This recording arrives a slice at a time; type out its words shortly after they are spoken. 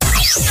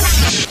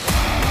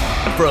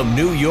From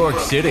New York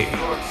City,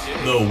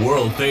 the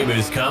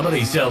world-famous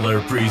Comedy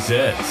Cellar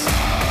presents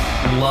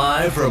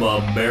Live from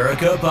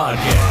America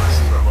Podcast.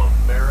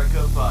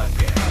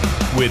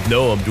 With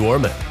Noam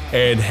Dorman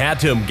and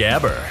Hatem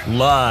Gabber.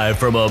 Live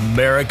from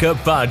America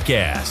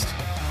Podcast,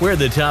 where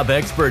the top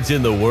experts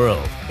in the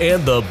world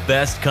and the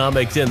best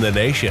comics in the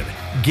nation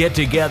get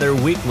together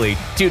weekly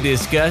to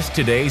discuss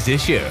today's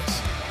issues.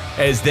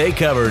 As they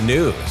cover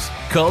news,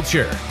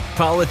 culture,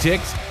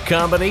 politics,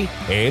 comedy,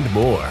 and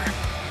more,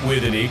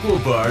 with an equal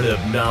part of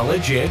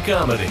knowledge and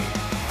comedy.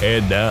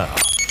 And now,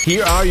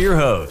 here are your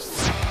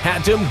hosts,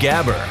 Hatem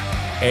Gabber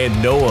and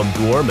Noam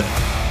Dorman.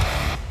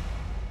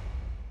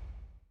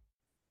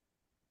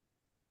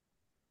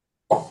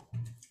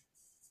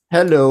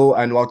 Hello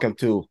and welcome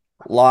to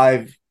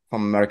Live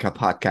from America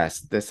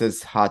Podcast. This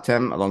is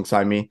Hatem,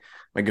 alongside me,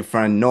 my good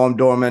friend Noam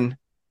Dorman,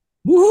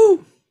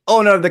 Woohoo!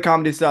 owner of the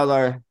Comedy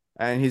Cellar,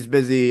 and he's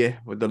busy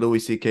with the Louis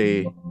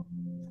C.K.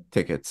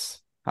 tickets.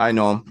 Hi,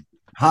 Noam.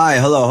 Hi,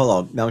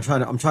 hello. Now I'm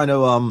trying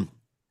to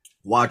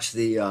watch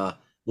the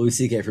Louis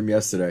C.K. from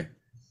yesterday.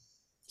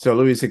 So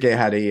Louis C.K.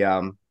 had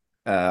a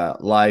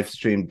live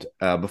streamed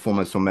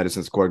performance from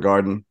Madison Square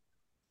Garden,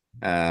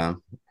 and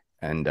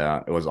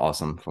it was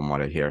awesome from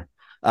what I hear.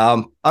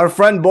 Our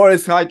friend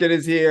Boris Hyken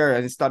is here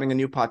and he's starting a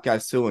new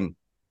podcast soon.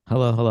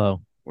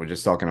 Hello. We're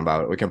just talking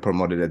about it. We can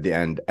promote it at the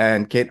end.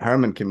 And Kate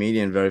Herman,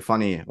 comedian, very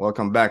funny.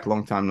 Welcome back.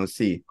 Long time no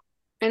see.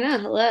 I know.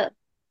 Hello.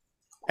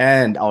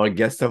 And our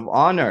guest of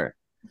honor,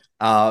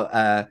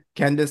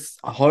 Candace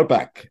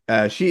Horback.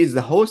 She is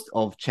the host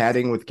of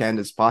Chatting with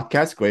Candace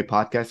podcast. Great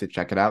podcast. So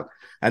check it out.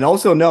 And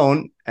also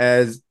known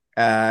as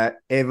Eva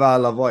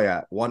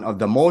Lavoya, one of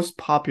the most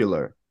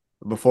popular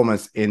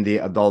performance in the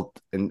adult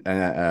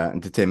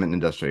entertainment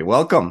industry.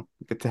 Welcome.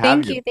 Good to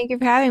have you. Thank you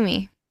for having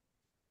me.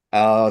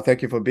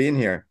 Thank you for being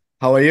here.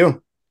 How are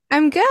you?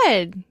 I'm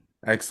good.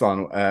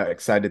 Excellent.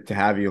 Excited to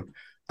have you.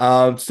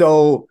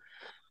 So,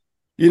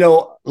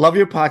 love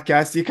your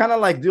podcast. You kind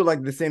of do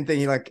the same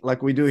thing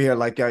like we do here.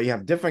 You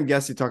have different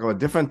guests, you talk about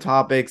different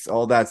topics,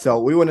 all that. So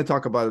we want to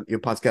talk about your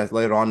podcast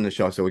later on in the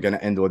show. So we're going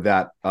to end with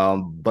that.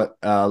 But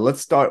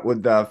let's start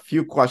with a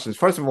few questions.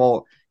 First of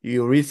all,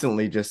 you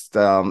recently just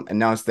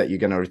announced that you're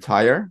going to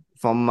retire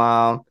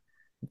from,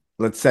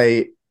 let's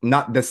say,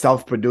 not the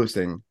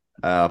self-producing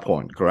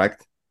porn,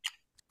 correct?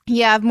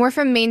 Yeah, more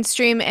from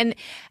mainstream. And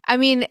I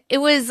mean, it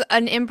was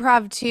an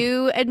improv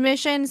 2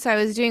 admission. So I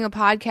was doing a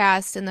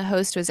podcast and the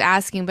host was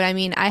asking, but I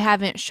mean, I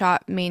haven't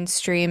shot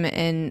mainstream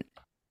in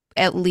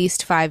at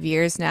least 5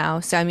 years now.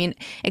 So I mean,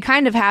 it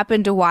kind of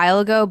happened a while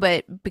ago,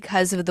 but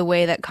because of the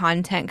way that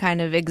content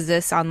kind of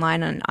exists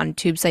online on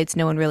tube sites,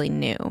 no one really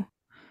knew.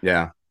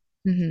 Yeah.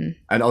 Mm-hmm.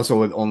 And also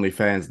with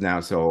OnlyFans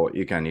now, so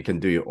you can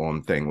do your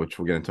own thing, which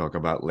we're going to talk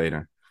about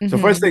later. Mm-hmm. So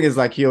first thing is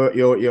you're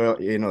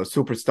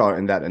superstar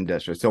in that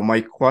industry. So my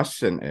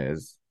question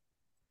is,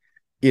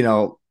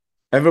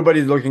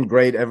 everybody's looking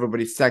great,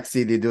 everybody's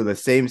sexy, they do the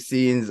same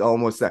scenes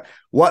almost.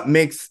 What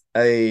makes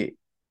an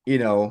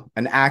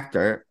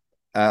actor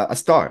a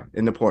star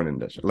in the porn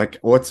industry?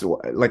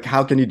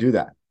 How can you do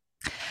that?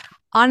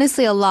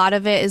 Honestly, a lot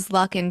of it is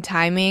luck and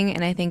timing.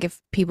 And I think if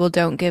people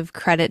don't give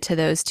credit to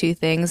those 2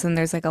 things, then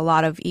there's a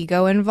lot of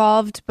ego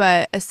involved.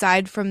 But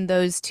aside from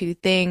those 2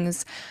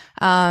 things,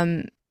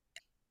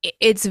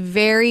 it's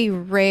very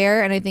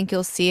rare, and I think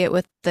you'll see it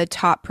with the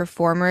top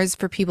performers,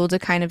 for people to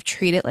kind of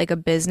treat it like a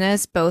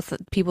business, both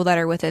people that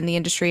are within the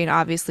industry and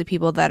obviously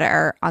people that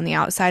are on the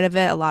outside of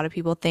it. A lot of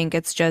people think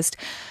it's just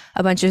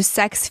a bunch of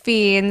sex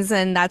fiends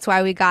and that's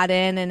why we got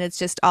in, and it's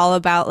just all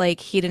about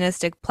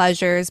hedonistic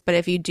pleasures. But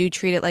if you do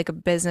treat it like a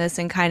business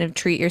and kind of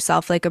treat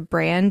yourself like a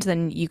brand,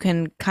 then you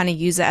can kind of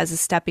use it as a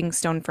stepping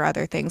stone for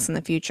other things in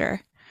the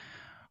future.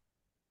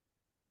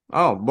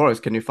 Oh, Boris,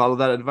 can you follow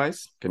that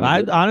advice?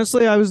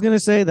 Honestly, I was going to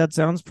say that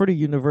sounds pretty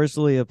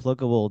universally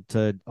applicable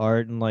to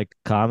art and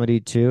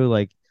comedy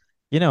too.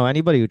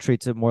 Anybody who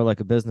treats it more like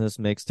a business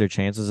makes their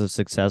chances of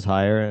success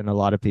higher. And a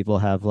lot of people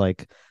have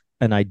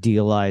an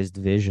idealized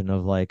vision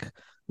of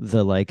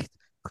the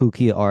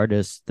kooky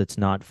artist that's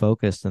not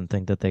focused and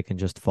think that they can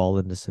just fall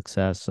into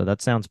success. So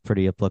that sounds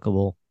pretty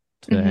applicable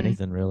to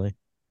anything, really.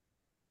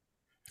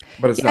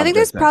 But I think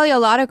there's probably a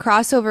lot of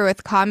crossover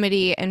with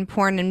comedy and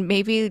porn, and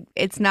maybe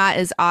it's not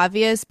as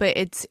obvious, but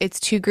it's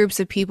 2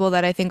 groups of people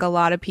that I think a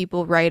lot of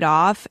people write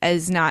off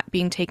as not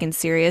being taken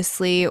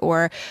seriously,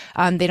 or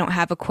they don't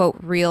have a quote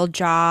real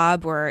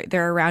job, or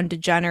they're around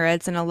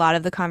degenerates, and a lot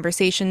of the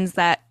conversations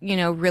that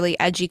really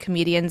edgy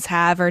comedians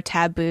have are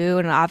taboo,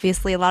 and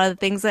obviously a lot of the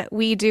things that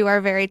we do are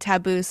very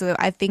taboo. So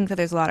I think that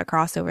there's a lot of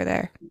crossover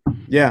there.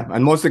 Yeah,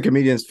 and most of the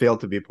comedians fail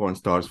to be porn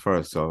stars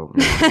first. So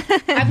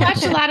I've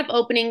watched a lot of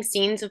opening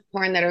scenes of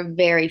porn that are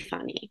very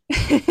funny.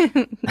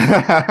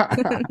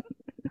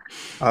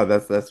 Oh,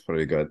 that's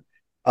pretty good.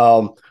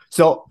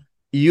 So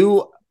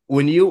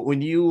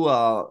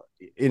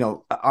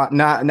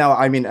now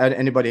I mean,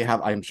 anybody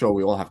have? I'm sure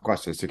we all have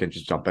questions. You can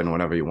just jump in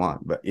whenever you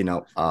want. But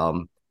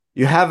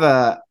you have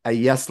a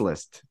yes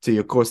list to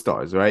your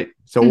co-stars, right?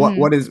 So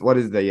what is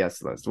the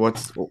yes list?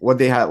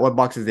 What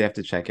boxes they have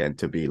to check in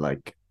to be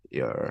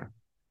your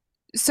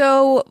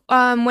So,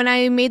 when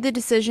I made the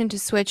decision to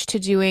switch to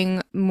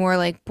doing more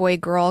like boy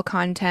girl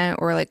content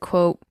or like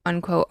quote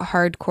unquote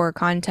hardcore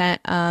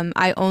content,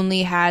 I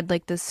only had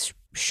like this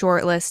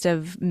short list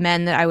of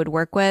men that I would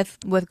work with.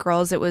 With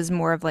girls, it was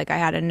more of like I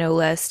had a no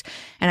list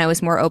and I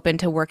was more open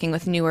to working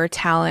with newer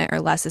talent or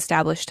less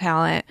established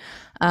talent.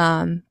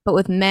 But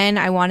with men,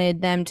 I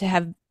wanted them to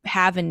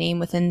have a name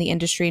within the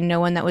industry, no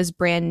one that was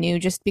brand new,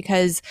 just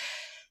because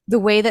the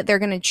way that they're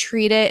going to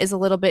treat it is a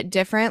little bit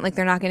different. Like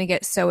they're not going to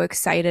get so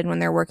excited when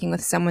they're working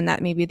with someone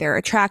that maybe they're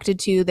attracted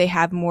to. They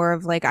have more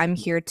of like, I'm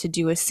here to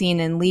do a scene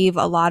and leave.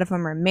 A lot of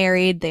them are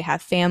married. They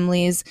have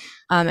families.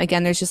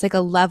 Again, there's just like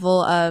a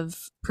level of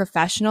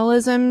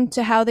professionalism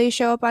to how they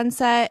show up on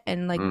set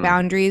and like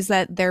boundaries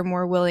that they're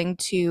more willing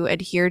to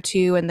adhere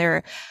to. And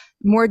they're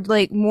more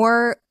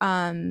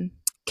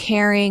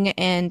caring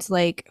and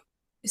like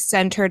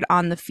centered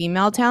on the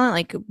female talent,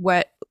 like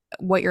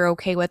what you're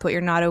okay with, what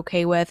you're not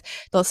okay with.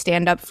 They'll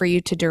stand up for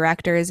you to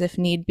directors if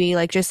need be,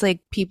 like just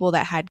like people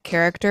that had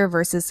character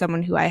versus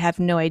someone who I have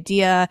no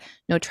idea,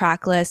 no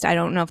track list. I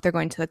don't know if they're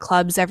going to the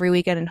clubs every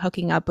weekend and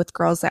hooking up with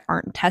girls that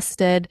aren't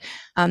tested.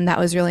 That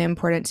was really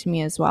important to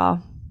me as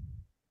well.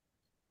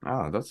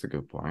 Oh, that's a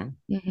good point.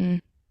 Mm-hmm.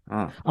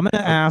 Oh. I'm going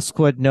to ask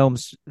what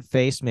Gnome's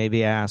face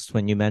maybe asked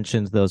when you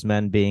mentioned those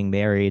men being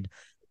married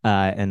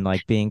and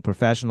like being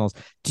professionals.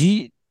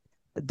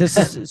 This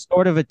is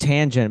sort of a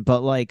tangent,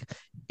 but like,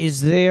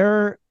 is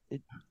that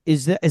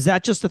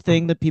just a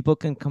thing that people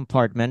can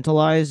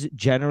compartmentalize?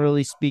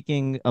 Generally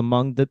speaking,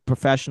 among the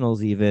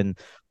professionals, even,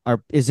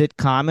 is it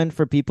common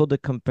for people to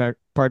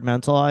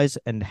compartmentalize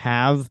and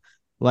have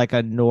like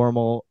a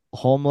normal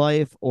home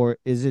life, or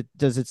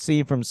does it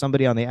seem from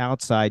somebody on the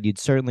outside, you'd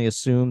certainly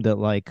assume that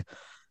like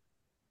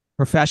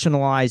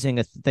professionalizing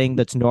a thing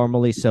that's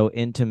normally so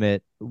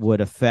intimate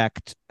would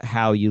affect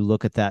how you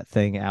look at that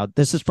thing out?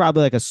 This is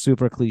probably like a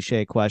super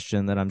cliche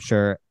question that I'm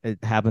sure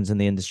it happens in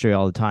the industry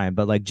all the time,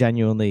 but like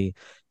genuinely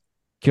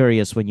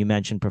curious when you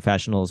mention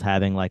professionals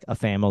having like a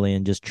family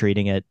and just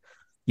treating it,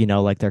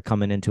 like they're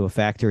coming into a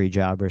factory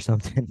job or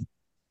something.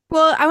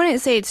 Well, I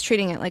wouldn't say it's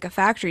treating it like a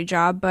factory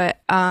job,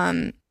 but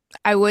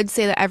I would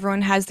say that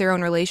everyone has their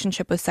own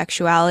relationship with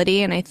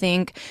sexuality. And I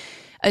think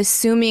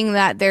assuming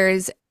that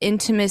there's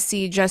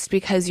intimacy just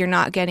because you're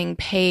not getting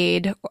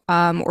paid,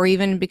 or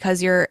even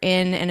because you're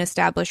in an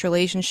established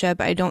relationship,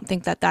 I don't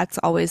think that that's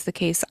always the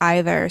case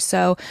either.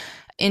 So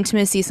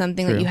intimacy is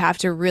something that you have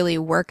to really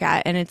work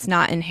at, and it's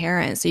not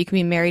inherent. So you can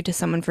be married to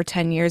someone for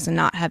 10 years and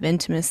not have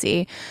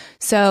intimacy.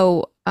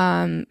 So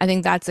I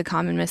think that's a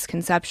common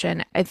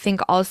misconception. I think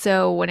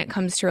also when it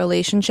comes to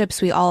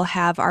relationships, we all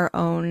have our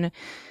own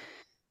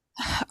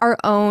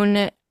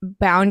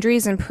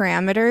boundaries and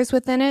parameters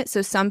within it.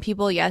 So some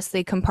people, yes,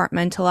 they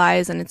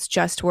compartmentalize and it's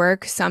just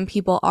work. Some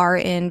people are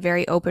in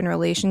very open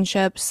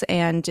relationships,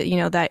 and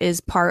that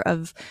is part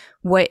of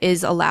what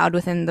is allowed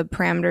within the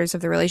parameters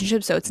of the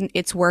relationship. So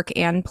it's work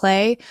and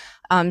play.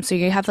 So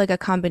you have like a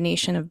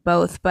combination of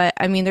both. But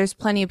I mean, there's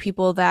plenty of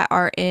people that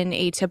are in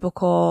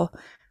atypical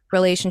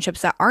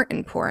relationships that aren't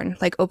in porn,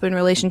 like open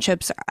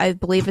relationships. I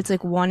believe it's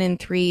like 1 in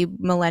 3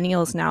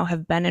 millennials now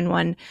have been in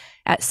one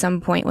at some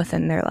point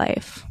within their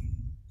life.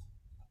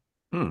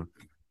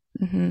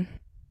 Mm-hmm.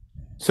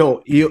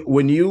 So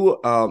when you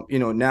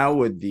now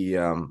with the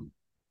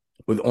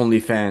with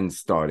OnlyFans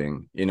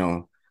starting,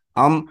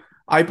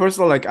 I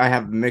personally, like, I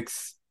have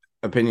mixed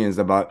opinions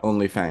about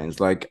OnlyFans.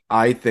 Like,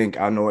 I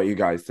don't know what you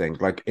guys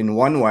think. Like, in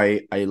one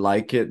way, I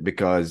like it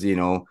because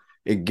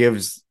it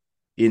gives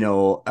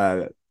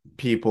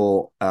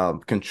people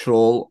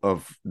control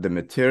of the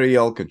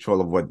material,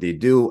 control of what they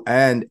do,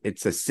 and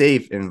it's a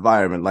safe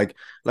environment. Like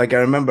I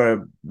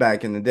remember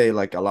back in the day,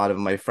 like a lot of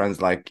my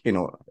friends, like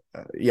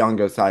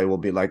younger side will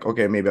be like,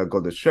 okay, maybe I'll go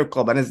to the strip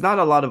club, and it's not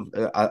a lot of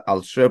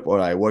I'll strip or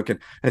I work in.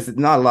 It's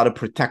not a lot of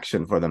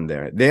protection for them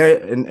there.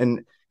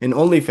 In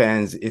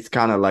OnlyFans, it's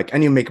kind of like,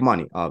 and you make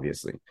money,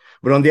 obviously.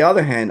 But on the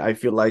other hand, I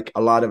feel like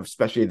a lot of,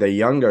 especially the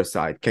younger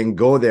side, can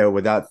go there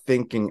without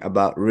thinking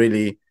about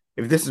really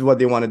if this is what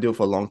they want to do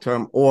for long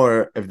term,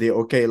 or if they're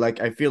okay.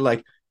 Like, I feel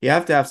like you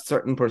have to have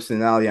certain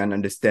personality and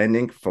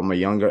understanding from a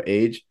younger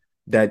age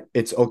that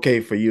it's okay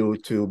for you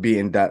to be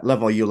in that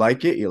level. You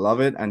like it, you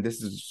love it, and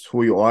this is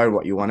who you are,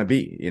 what you want to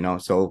be,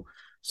 So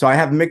I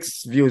have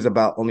mixed views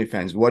about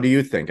OnlyFans. What do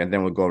you think? And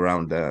then we'll go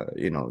around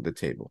the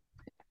table.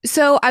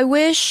 So I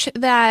wish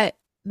that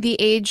the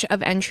age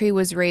of entry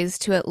was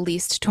raised to at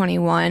least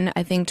 21.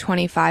 I think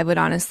 25 would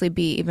honestly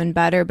be even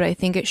better, but I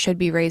think it should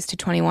be raised to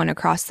 21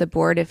 across the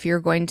board if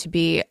you're going to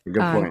be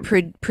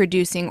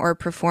producing or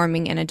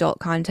performing in adult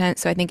content.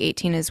 So I think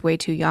 18 is way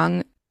too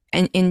young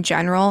in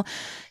general.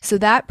 So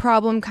that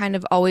problem kind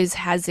of always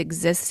has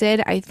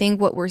existed. I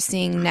think what we're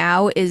seeing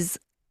now is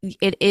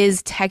it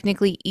is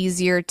technically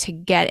easier to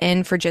get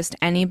in for just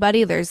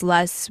anybody. There's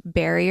less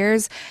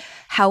barriers.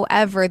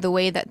 However, the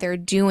way that they're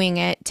doing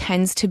it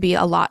tends to be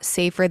a lot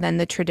safer than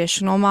the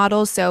traditional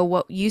model. So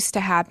what used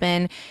to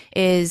happen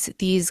is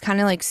these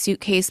kind of like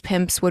suitcase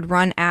pimps would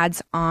run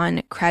ads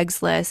on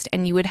Craigslist,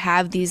 and you would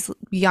have these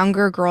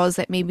younger girls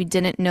that maybe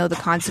didn't know the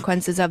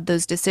consequences of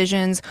those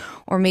decisions,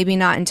 or maybe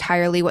not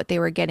entirely what they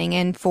were getting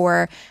in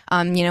for,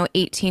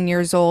 18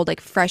 years old, like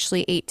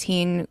freshly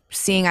 18,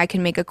 seeing I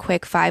can make a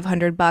quick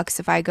 $500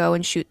 if I go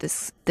and shoot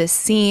this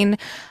scene.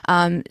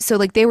 So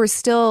like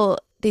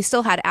they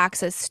still had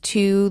access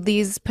to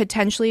these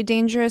potentially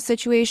dangerous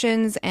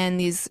situations and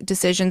these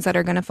decisions that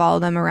are going to follow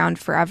them around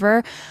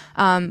forever.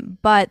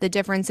 But the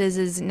difference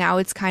is now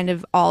it's kind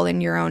of all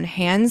in your own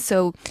hands.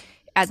 So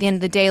at the end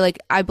of the day, like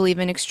I believe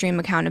in extreme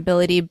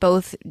accountability,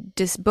 both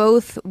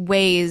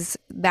ways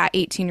that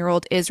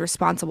 18-year-old is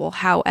responsible.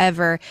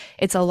 However,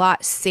 it's a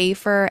lot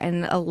safer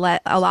and a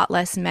lot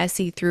less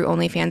messy through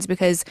OnlyFans,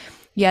 because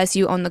yes,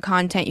 you own the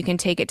content, you can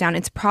take it down.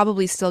 It's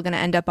probably still going to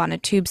end up on a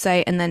tube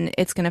site, and then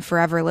it's going to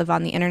forever live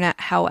on the internet.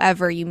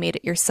 However, you made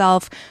it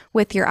yourself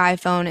with your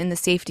iPhone in the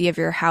safety of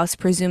your house.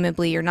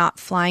 Presumably, you're not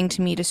flying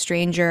to meet a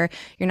stranger.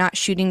 You're not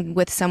shooting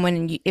with someone.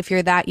 And if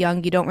you're that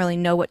young, you don't really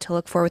know what to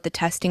look for with the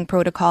testing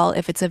protocol,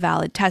 if it's a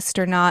valid test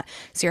or not.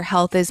 So your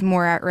health is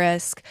more at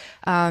risk.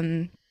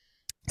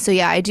 So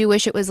yeah, I do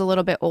wish it was a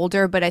little bit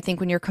older, but I think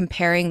when you're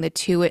comparing the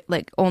two,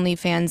 like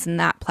OnlyFans and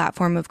that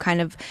platform of kind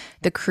of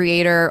the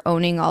creator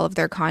owning all of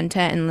their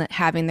content and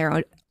having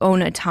their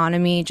own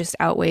autonomy, just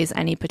outweighs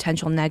any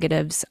potential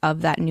negatives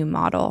of that new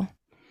model.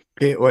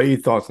 Okay, what are your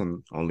thoughts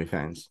on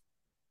OnlyFans?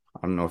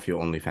 I don't know if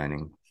you're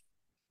OnlyFanning.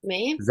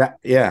 Me? Is that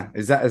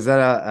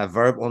a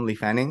verb,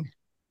 OnlyFanning?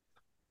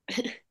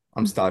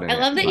 I'm starting. I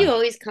love that you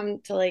always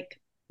come to like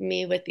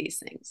me with these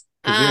things.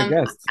 You're a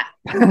guest.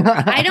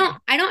 I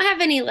don't have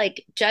any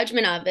like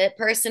judgment of it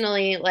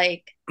personally.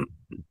 Like,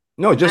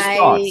 no, just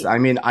thoughts. I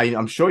mean,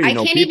 I'm sure you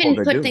know. I can't people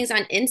even put do. things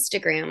on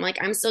Instagram. Like,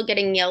 I'm still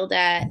getting yelled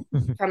at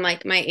from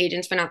like my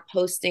agents for not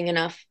posting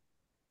enough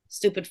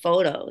stupid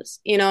photos.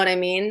 You know what I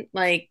mean?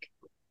 Like,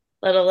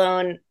 let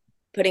alone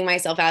putting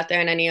myself out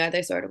there in any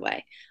other sort of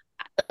way.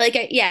 Like,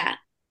 yeah.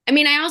 I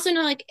mean, I also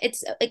know like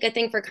it's like a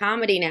thing for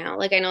comedy now.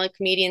 Like, I know like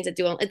comedians that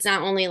do. It's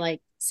not only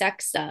like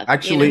sex stuff.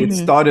 Actually, it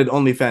started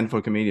OnlyFans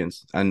for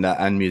comedians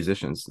and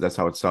musicians. That's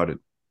how it started.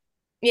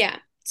 Yeah.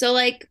 So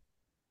like,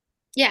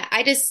 yeah,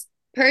 I just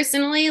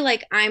personally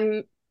like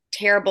I'm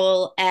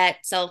terrible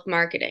at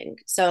self-marketing.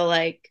 So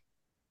like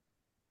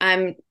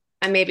I'm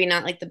maybe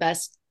not like the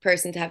best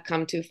person to have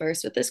come to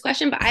first with this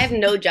question, but I have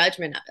no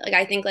judgment of it. Like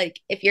I think like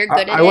if you're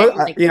good at it,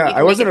 like,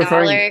 I wasn't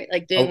referring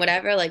like doing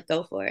whatever, like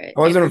go for it. I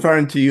wasn't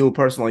referring to you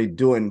personally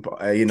doing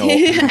I know,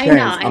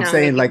 I'm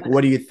saying like what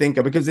do you think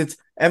of, because it's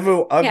every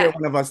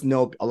one of us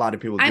know a lot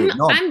of people do.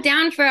 I'm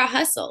down for a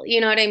hustle,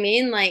 you know what I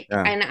mean? Like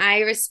and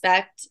I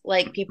respect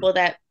like people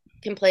that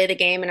can play the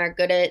game and are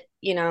good at,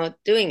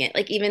 doing it.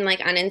 Like even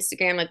like on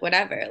Instagram, like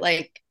whatever.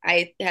 Like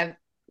I have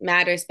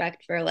mad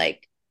respect for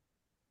like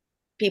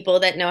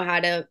people that know how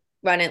to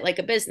run it like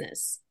a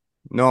business.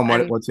 No,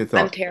 what's your thought?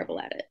 I'm terrible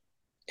at it.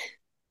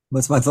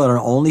 What's my thought on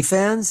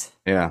OnlyFans?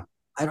 Yeah,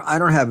 I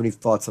don't have any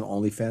thoughts on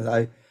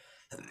OnlyFans.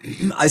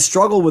 I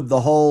struggle with the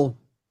whole,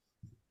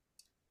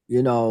 I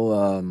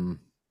don't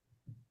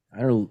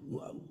know,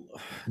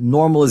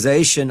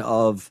 normalization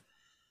of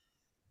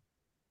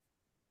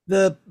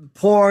the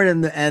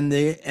porn and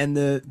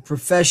the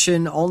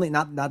profession. Only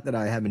not that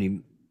I have any,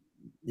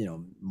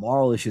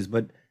 moral issues,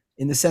 but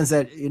in the sense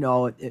that,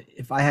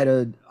 if I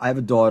have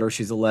a daughter,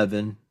 she's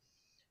 11,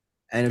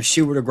 and if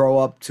she were to grow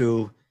up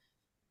to,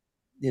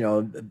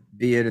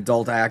 be an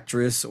adult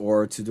actress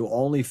or to do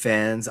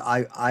OnlyFans,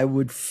 I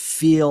would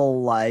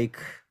feel like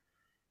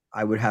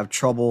I would have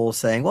trouble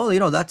saying,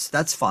 well,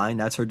 that's fine.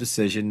 That's her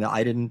decision.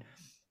 I'm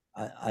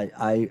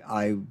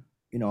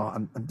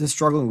just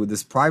struggling with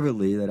this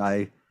privately, that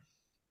I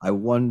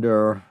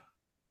wonder,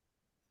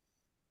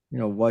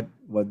 what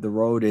the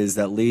road is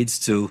that leads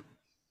to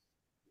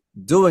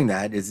doing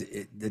that, is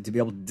to be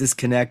able to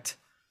disconnect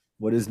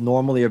what is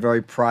normally a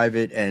very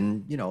private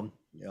and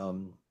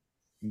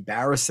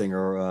embarrassing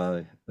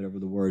or whatever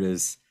the word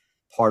is,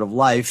 part of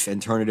life, and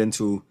turn it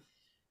into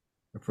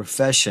a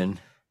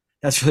profession.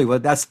 That's really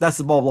that's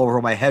the bubble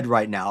over my head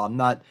right now.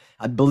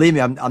 Believe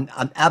me, I'm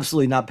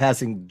absolutely not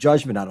passing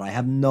judgment on it. I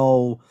have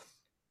no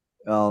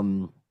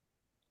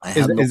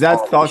is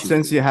that thought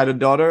since you had a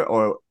daughter,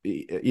 or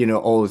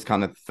always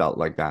kind of felt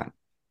like that?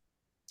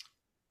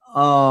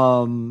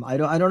 I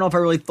don't know if I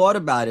really thought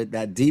about it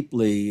that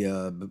deeply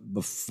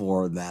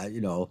before that.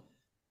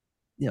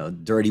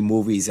 Dirty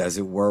movies, as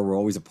it were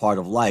always a part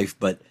of life,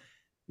 but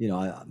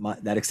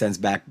that extends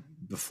back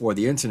before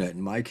the internet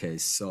in my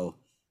case. So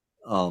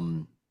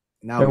now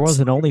there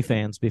wasn't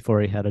OnlyFans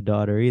before he had a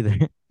daughter either.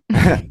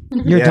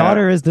 Your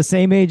daughter is the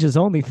same age as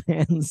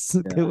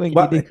OnlyFans. Doing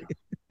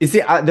you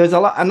see, there's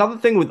another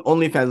thing with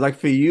OnlyFans. Like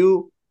for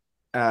you,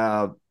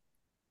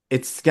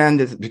 it's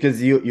scandalous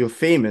because you're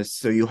famous,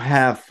 so you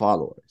have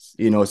followers,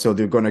 so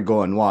they're gonna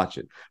go and watch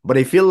it. But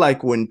I feel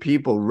like when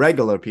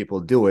regular people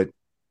do it,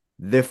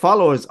 their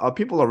followers are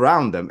people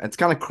around them. It's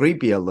kind of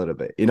creepy a little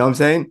bit. You know what I'm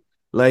saying?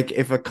 Like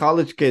if a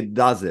college kid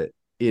does it,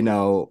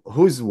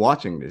 who's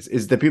watching this?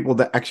 Is the people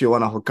that actually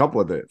want to hook up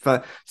with it.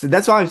 So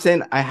that's why I'm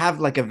saying I have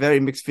like a very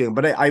mixed feeling,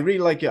 but I really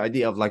like your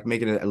idea of like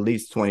making it at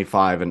least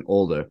 25 and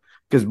older.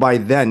 Because by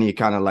then you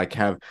kind of like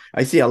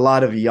I see a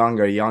lot of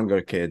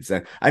younger kids.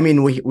 And I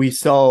mean,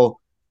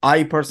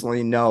 I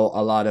personally know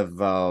a lot of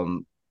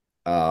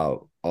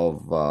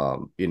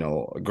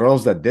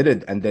girls that did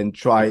it and then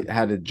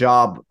had a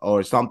job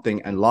or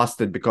something and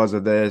lost it because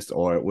of this,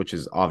 or which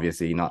is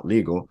obviously not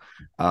legal,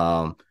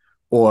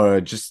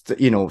 or just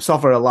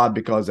suffer a lot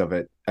because of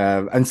it,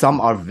 and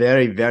some are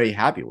very, very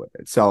happy with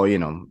it. So I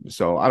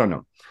don't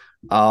know.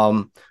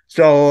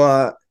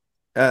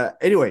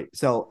 Anyway,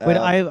 so Wait,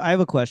 I have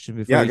a question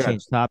before yeah, we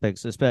change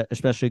topics,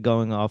 especially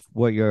going off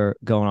what you're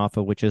going off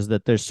of, which is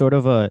that there's sort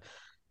of a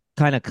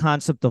kind of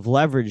concept of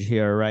leverage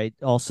here, right?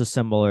 Also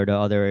similar to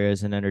other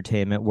areas in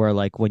entertainment, where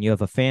like when you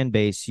have a fan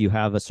base, you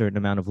have a certain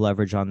amount of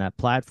leverage on that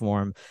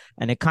platform.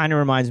 And it kind of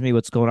reminds me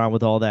what's going on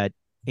with all that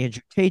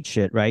Andrew Tate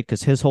shit, right?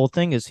 Because his whole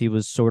thing is he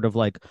was sort of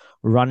like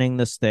running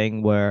this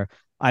thing where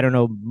I don't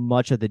know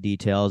much of the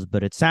details,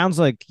 but it sounds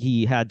like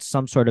he had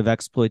some sort of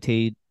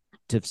exploitative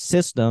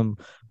system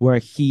where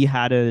he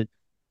had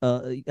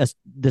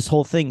this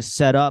whole thing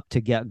set up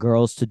to get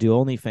girls to do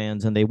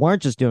OnlyFans, and they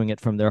weren't just doing it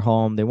from their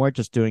home. They weren't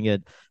just doing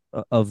it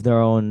of their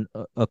own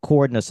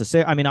accord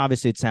necessarily. I mean,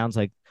 obviously, it sounds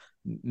like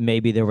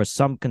maybe there was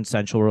some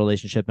consensual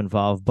relationship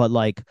involved, but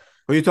like,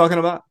 who are you talking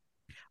about?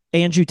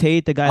 Andrew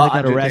Tate, the guy that got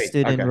Andrew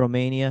arrested Tate. in Okay.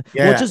 Romania.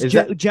 Yeah, well,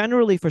 just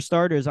generally for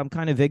starters, I'm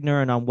kind of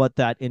ignorant on what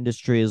that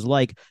industry is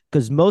like,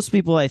 because most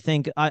people, I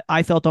think,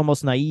 I felt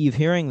almost naive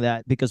hearing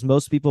that, because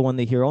most people, when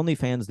they hear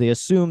OnlyFans, they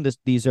assume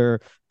these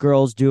are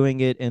girls doing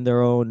it in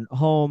their own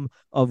home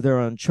of their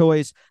own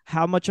choice.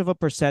 How much of a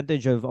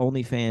percentage of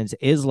OnlyFans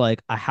is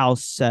like a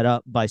house set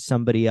up by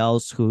somebody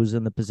else who's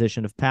in the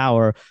position of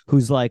power,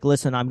 who's like,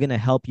 listen, I'm going to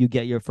help you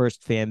get your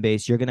first fan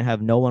base. You're going to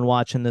have no one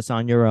watching this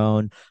on your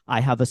own.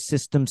 I have a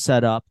system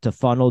set up to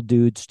funnel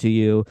dudes to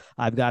you.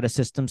 I've got a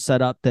system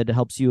set up that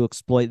helps you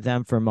exploit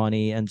them for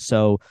money. And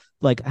so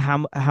like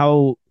how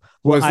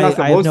well, it's not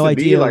supposed to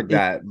be like if,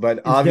 that, but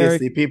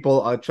obviously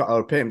people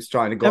are pimps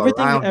trying to go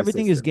around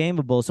everything is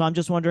gameable. So I'm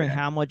just wondering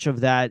how much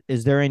of that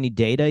is there any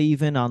data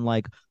even on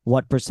like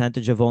what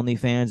percentage of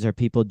OnlyFans are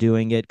people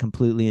doing it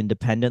completely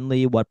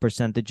independently? What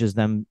percentage is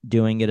them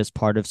doing it as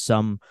part of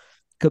some,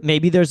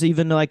 maybe there's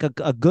even like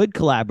a good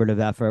collaborative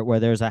effort where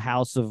there's a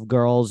house of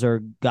girls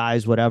or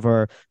guys,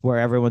 whatever, where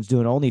everyone's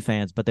doing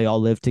OnlyFans, but they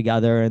all live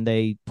together and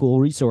they pool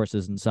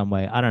resources in some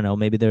way. I don't know.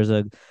 Maybe there's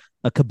a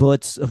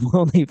kibbutz of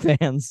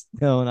OnlyFans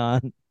going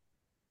on.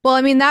 Well,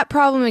 I mean, that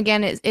problem,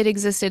 again, it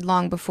existed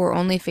long before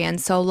OnlyFans.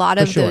 So a lot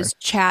of those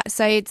chat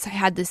sites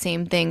had the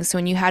same thing. So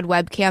when you had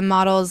webcam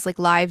models, like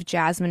Live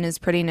Jasmine is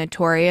pretty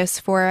notorious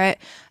for it.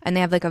 And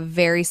they have like a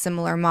very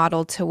similar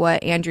model to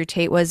what Andrew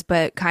Tate was,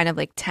 but kind of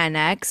like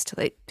 10x,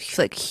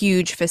 like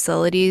huge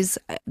facilities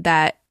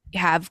that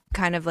have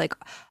kind of like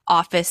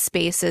office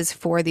spaces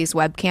for these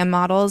webcam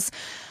models.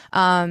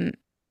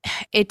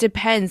 It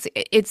depends.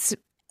 It's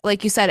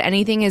like you said,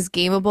 anything is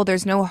gameable.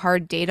 There's no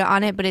hard data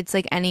on it, but it's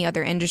like any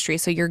other industry.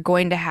 So you're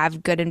going to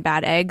have good and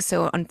bad eggs.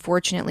 So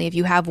unfortunately, if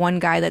you have one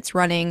guy that's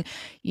running,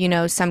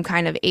 some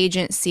kind of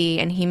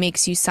agency and he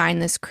makes you sign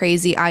this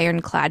crazy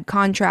ironclad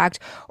contract,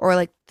 or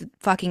like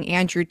fucking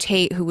Andrew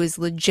Tate, who was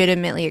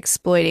legitimately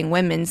exploiting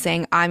women,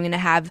 saying, I'm going to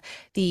have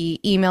the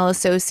email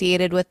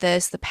associated with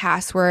this, the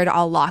password,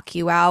 I'll lock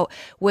you out,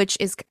 which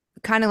is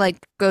kind of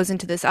like goes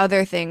into this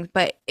other thing,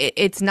 but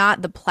it's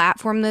not the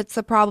platform that's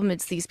the problem,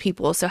 it's these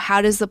people. So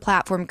how does the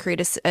platform create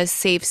a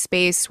safe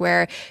space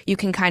where you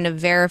can kind of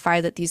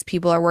verify that these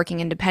people are working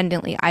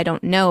independently? I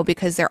don't know,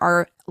 because there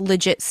are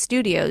legit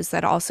studios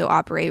that also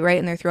operate, right?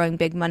 And they're throwing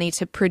big money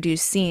to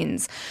produce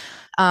scenes.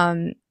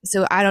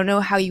 So I don't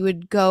know how you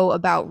would go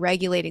about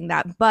regulating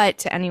that, but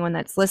to anyone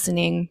that's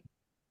listening,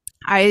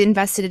 I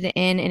invested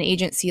in an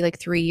agency like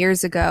 3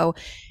 years ago,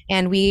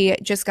 and we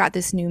just got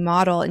this new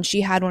model, and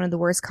she had one of the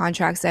worst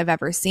contracts I've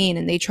ever seen,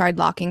 and they tried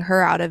locking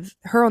her out of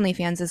her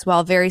OnlyFans as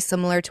well, very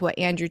similar to what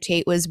Andrew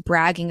Tate was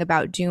bragging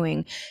about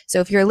doing.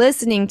 So if you're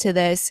listening to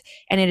this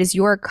and it is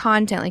your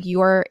content, like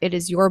it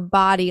is your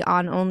body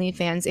on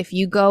OnlyFans, if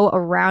you go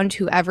around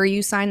whoever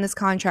you sign this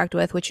contract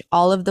with, which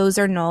all of those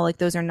are null, like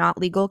those are not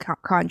legal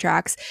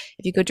contracts,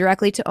 if you go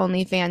directly to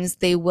OnlyFans,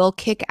 they will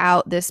kick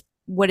out this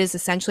what is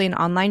essentially an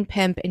online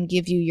pimp and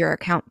give you your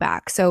account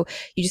back. So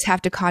you just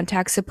have to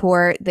contact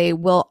support. They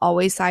will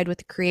always side with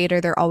the creator.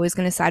 They're always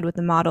going to side with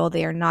the model.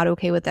 They are not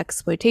okay with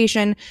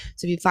exploitation.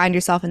 So if you find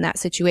yourself in that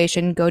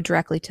situation, go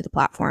directly to the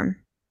platform.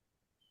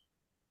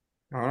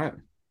 All right.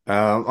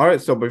 All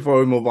right. So before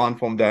we move on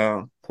from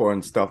the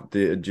porn stuff,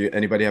 do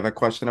anybody have a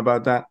question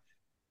about that?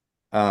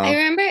 I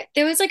remember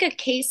there was like a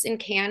case in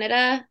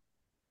Canada,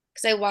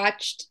 because I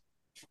watched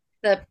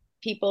the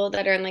people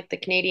that are in like the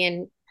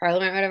Canadian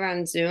Parliament, whatever,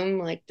 on Zoom,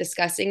 like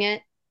discussing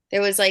it.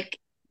 There was like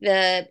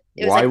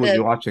why would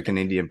you watch a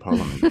Canadian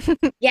Parliament?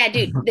 Yeah,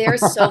 dude, they're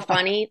so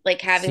funny. Like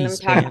having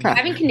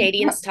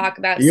Canadians talk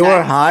about you sex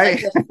are high.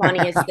 is like the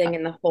funniest thing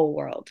in the whole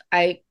world.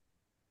 I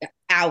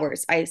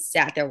hours I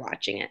sat there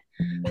watching it.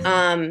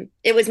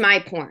 It was my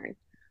porn.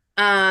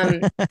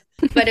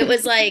 But it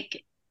was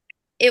like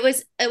it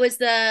was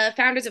the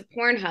founders of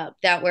Pornhub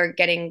that were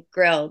getting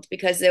grilled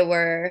because there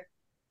were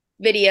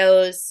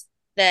videos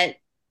that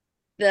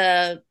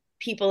the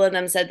people in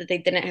them said that they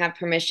didn't have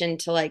permission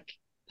to like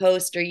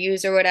post or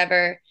use or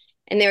whatever.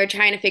 And they were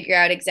trying to figure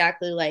out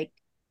exactly like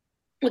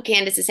what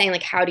Candace is saying,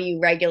 like how do you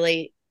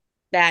regulate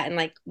that and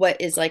like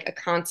what is like a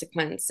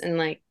consequence and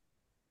like,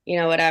 you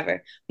know,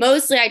 whatever.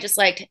 Mostly I just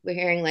liked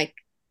hearing like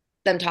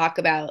them talk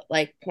about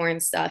like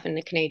porn stuff in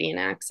the Canadian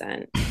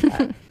accent.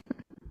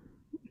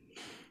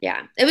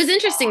 Yeah. It was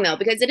interesting though,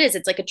 because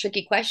it's like a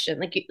tricky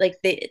question.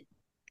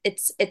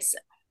 It's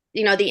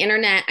you know, the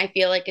internet I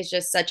feel like is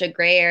just such a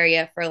gray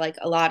area for like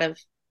a lot of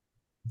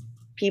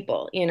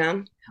people, you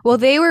know? Well,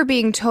 they were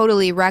being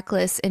totally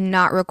reckless in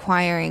not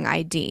requiring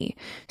ID.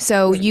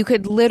 So you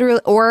could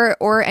literally,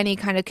 or any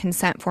kind of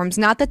consent forms.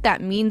 Not that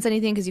that means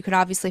anything, because you could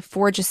obviously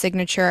forge a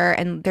signature,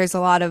 and there's a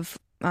lot of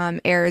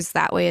errors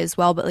that way as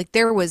well. But like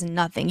there was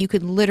nothing. You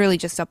could literally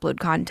just upload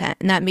content,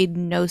 and that made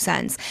no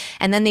sense.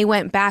 And then they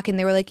went back and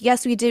they were like,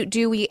 "Yes, we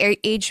do. We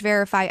age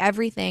verify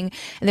everything."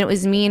 And then it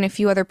was me and a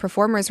few other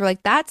performers were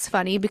like, "That's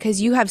funny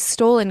because you have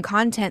stolen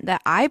content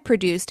that I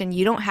produced, and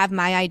you don't have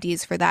my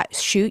IDs for that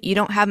shoot. You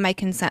don't have my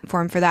consent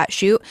form for that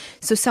shoot.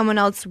 So someone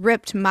else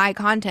ripped my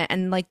content,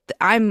 and like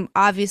I'm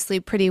obviously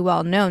pretty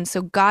well known.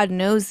 So God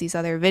knows these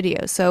other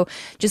videos. So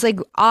just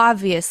like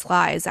obvious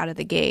lies out of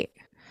the gate."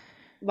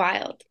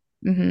 Wild.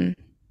 Mm-hmm.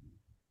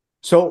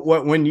 So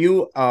when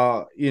you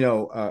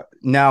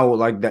now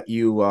like that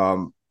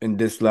you in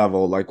this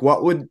level, like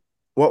what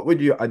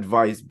would your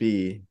advice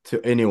be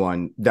to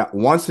anyone that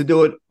wants to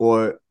do it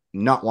or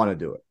not want to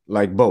do it?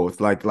 Like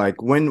both.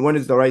 Like when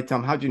is the right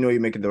time? How do you know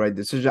you're making the right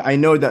decision? I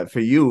know that for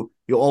you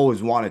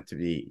always want it to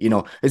be, you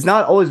know, it's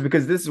not always,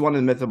 because this is one of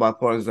the myths about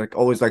porn, is like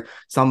always like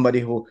somebody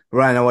who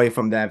ran away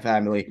from their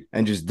family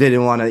and just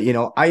didn't want to, you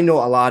know. I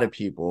know a lot of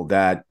people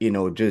that, you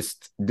know,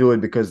 just do it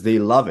because they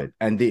love it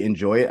and they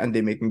enjoy it and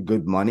they're making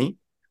good money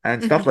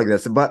and stuff like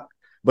this. But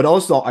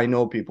also I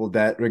know people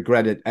that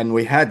regret it. And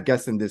we had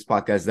guests in this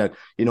podcast that,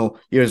 you know,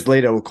 years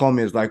later will call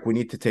me as like, we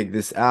need to take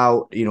this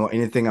out, you know,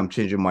 anything, I'm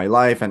changing my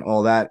life and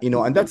all that, you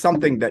know, and that's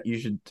something that you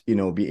should, you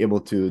know, be able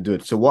to do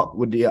it. So what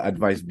would your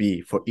advice be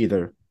for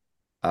either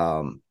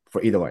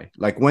way?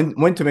 Like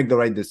when to make the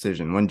right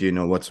decision? When do you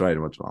know what's right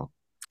and what's wrong?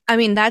 I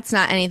mean, that's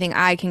not anything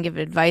I can give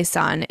advice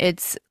on.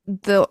 It's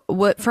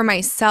what for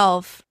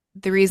myself,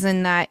 the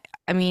reason that,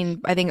 I mean,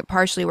 I think it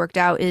partially worked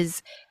out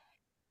is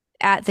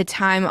at the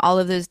time, all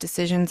of those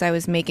decisions I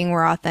was making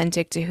were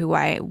authentic to who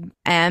I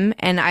am.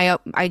 And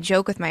I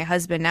joke with my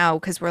husband now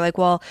because we're like,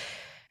 well,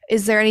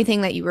 is there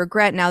anything that you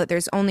regret now that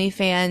there's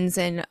OnlyFans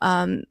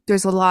and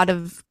there's a lot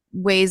of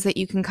ways that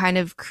you can kind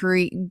of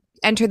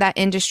enter that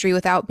industry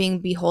without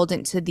being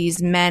beholden to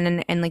these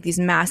men and like these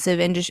massive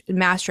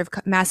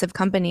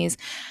companies.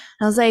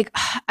 And I was like,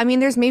 I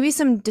mean, there's maybe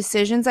some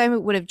decisions I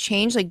would have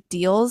changed, like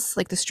deals,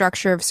 like the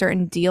structure of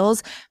certain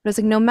deals. But it's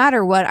like, no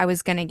matter what, I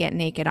was going to get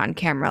naked on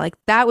camera. Like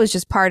that was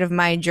just part of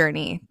my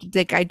journey.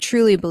 Like I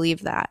truly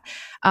believe that.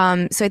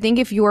 So I think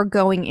if you're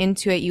going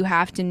into it, you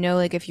have to know,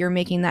 like, if you're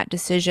making that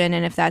decision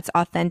and if that's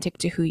authentic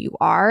to who you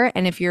are,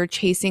 and if you're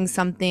chasing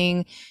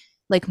something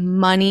like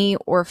money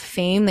or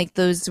fame, like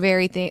those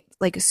very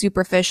like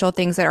superficial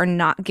things that are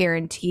not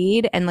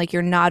guaranteed, and like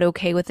you're not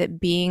okay with it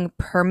being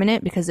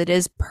permanent because it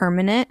is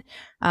permanent,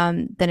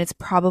 then it's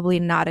probably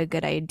not a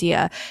good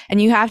idea.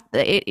 And you have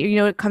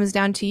it comes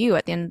down to you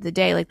at the end of the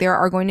day. Like there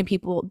are going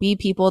to be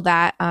people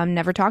that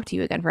never talk to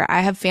you again.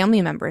 I have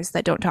family members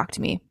that don't talk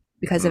to me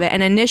because of it,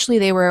 and initially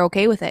they were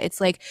okay with it.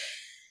 It's like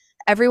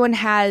everyone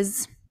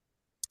has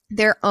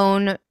their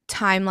own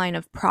timeline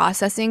of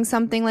processing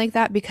something like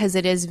that because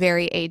it is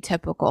very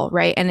atypical,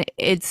 right? And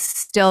it's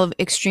still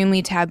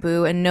extremely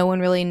taboo, and no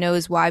one really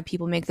knows why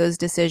people make those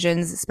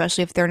decisions,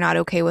 especially if they're not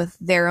okay with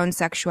their own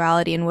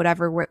sexuality in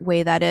whatever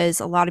way that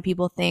is. A lot of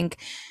people think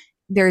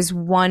there's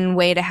one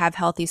way to have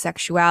healthy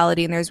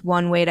sexuality and there's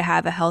one way to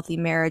have a healthy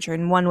marriage, or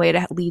in one way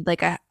to lead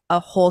like a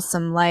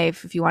wholesome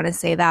life, if you want to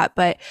say that.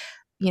 But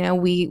you know,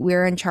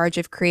 we're in charge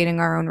of creating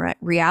our own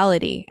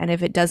reality. And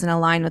if it doesn't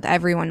align with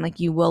everyone, like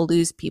you will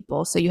lose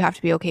people. So you have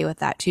to be okay with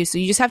that too. So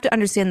you just have to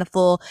understand the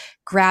full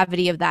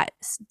gravity of that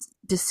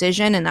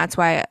decision. And that's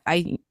why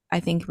I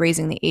think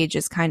raising the age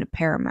is kind of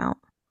paramount.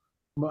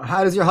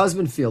 How does your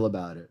husband feel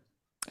about it?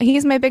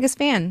 He's my biggest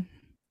fan.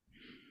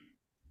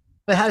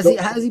 But how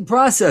does he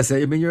process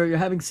it? I mean, you're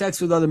having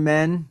sex with other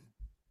men.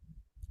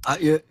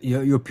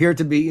 You appear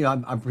to be, you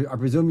know, I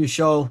presume you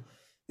show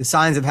the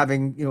signs of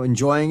having, you know,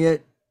 enjoying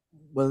it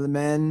with the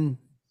men.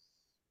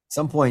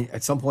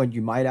 At some point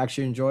you might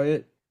actually enjoy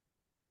it.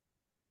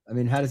 I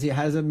mean, how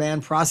does a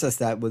man process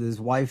that with his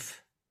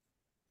wife?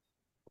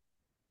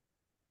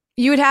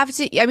 You would have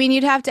to, I mean,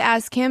 you'd have to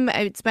ask him.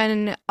 It's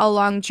been a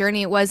long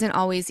journey. It wasn't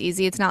always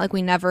easy. It's not like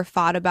we never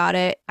fought about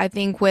it. I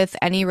think with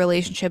any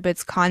relationship,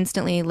 it's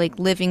constantly like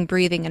living,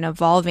 breathing, and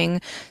evolving.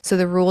 So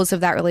the rules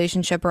of that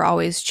relationship are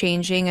always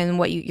changing, and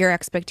what your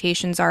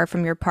expectations are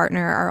from your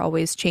partner are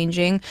always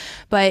changing.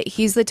 But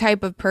he's the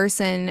type of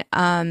person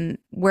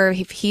where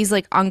if he's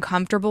like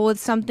uncomfortable with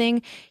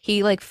something,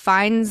 he like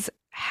finds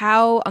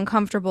how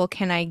uncomfortable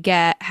can I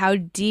get? How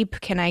deep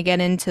can I get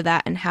into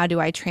that? And how do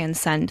I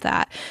transcend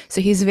that?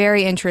 So he's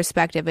very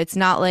introspective. It's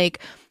not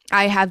like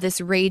I have this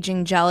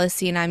raging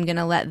jealousy and I'm going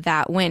to let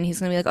that win. He's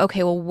going to be like,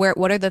 okay, well,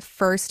 what are the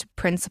first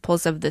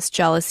principles of this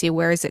jealousy?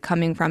 Where is it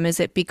coming from? Is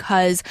it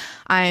because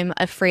I'm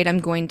afraid I'm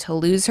going to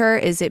lose her?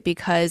 Is it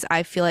because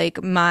I feel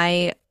like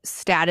my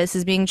status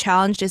is being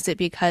challenged? Is it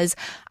because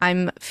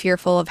I'm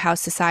fearful of how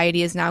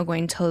society is now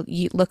going to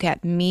look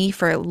at me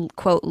for,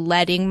 quote,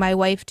 letting my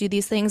wife do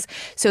these things?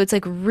 So it's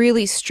like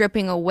really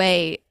stripping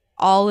away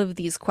all of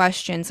these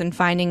questions and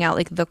finding out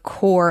like the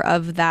core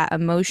of that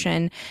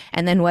emotion,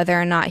 and then whether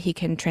or not he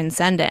can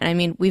transcend it. And I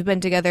mean, we've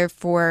been together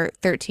for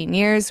 13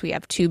 years. We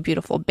have 2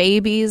 beautiful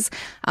babies.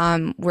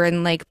 We're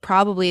in like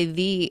probably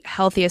the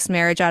healthiest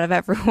marriage out of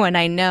everyone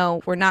I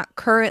know. We're not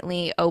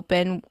currently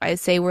open. I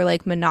say we're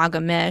like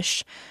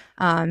monogamish,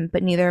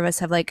 but neither of us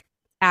have like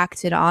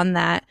acted on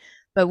that.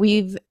 But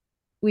we've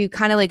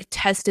kind of like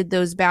tested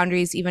those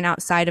boundaries even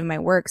outside of my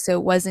work. So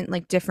it wasn't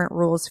like different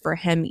rules for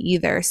him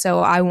either.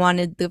 So I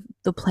wanted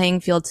the playing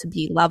field to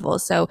be level.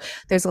 So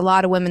there's a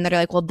lot of women that are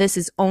like, well, this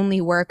is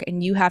only work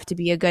and you have to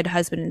be a good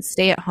husband and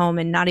stay at home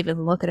and not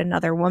even look at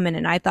another woman.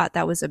 And I thought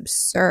that was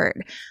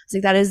absurd. It's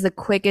like, that is the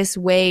quickest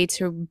way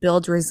to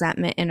build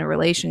resentment in a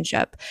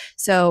relationship.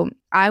 So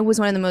I was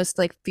one of the most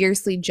like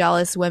fiercely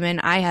jealous women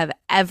I have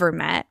ever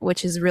met,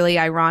 which is really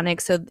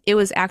ironic. So it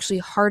was actually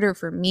harder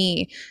for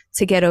me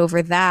to get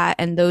over that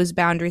and those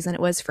boundaries than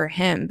it was for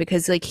him,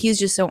 because like he's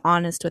just so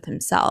honest with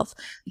himself.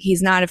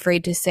 He's not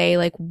afraid to say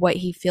like what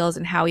he feels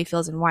and how he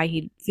feels and why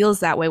he feels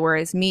that way.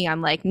 Whereas me,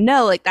 I'm like,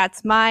 no, like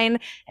that's mine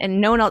and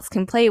no one else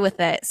can play with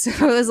it. So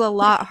it was a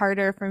lot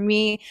harder for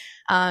me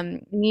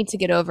to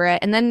get over it.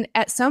 And then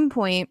at some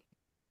point,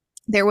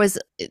 it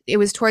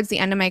was towards the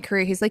end of my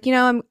career. He's like,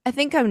 I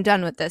think I'm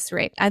done with this,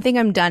 right? I think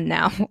I'm done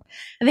now.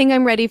 I think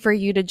I'm ready for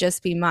you to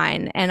just be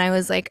mine. And I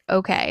was like,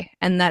 okay.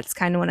 And that's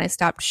kind of when I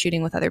stopped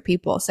shooting with other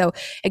people. So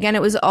again,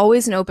 it was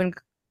always an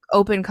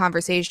open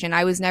conversation.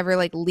 I was never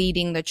like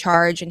leading the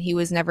charge and he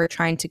was never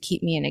trying to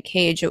keep me in a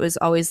cage. It was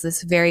always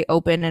this very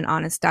open and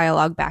honest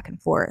dialogue back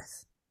and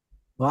forth.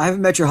 Well, I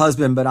haven't met your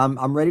husband, but I'm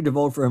ready to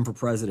vote for him for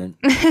president.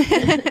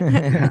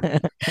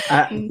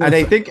 And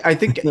I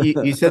think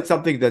you said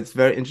something that's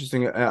very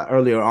interesting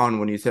earlier on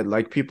when you said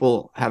like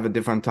people have a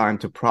different time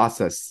to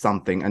process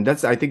something, and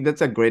I think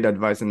that's a great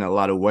advice in a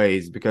lot of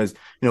ways, because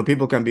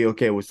people can be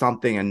okay with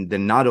something and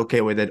then not okay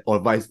with it, or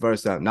vice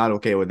versa, not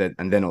okay with it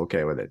and then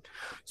okay with it.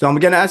 So I'm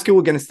gonna ask you,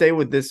 we're gonna stay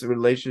with this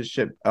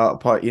relationship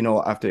part,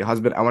 after your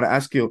husband. I want to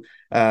ask you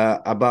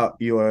about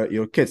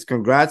your kids.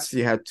 Congrats,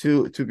 you had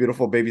two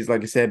beautiful babies, like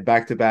you said,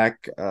 back to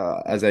back,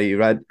 as I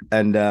read,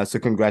 and so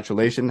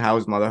congratulations. How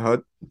is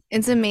motherhood?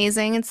 It's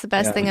amazing. It's the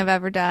best thing I've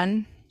ever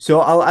done. So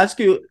I'll ask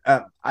you,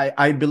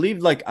 I believe,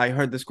 like I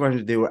heard this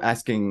question, they were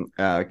asking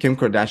Kim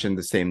Kardashian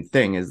the same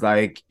thing, is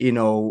like,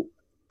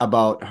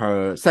 about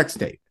her sex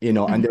tape,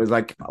 and there was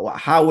like,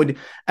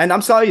 and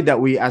I'm sorry that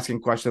we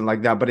asking questions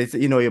like that, but it's,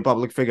 you're a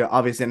public figure,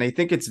 obviously. And I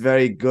think it's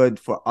very good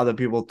for other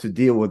people to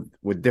deal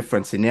with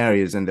different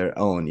scenarios in their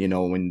own,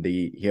 when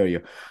they hear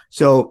you.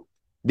 So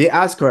they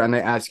ask her, and I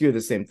ask you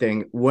the same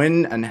thing.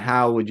 When and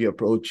how would you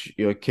approach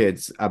your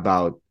kids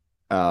about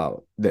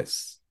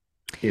this?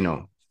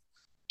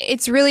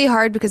 It's really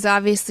hard because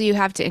obviously you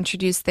have to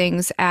introduce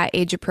things at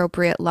age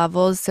appropriate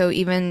levels. So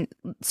even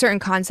certain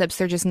concepts,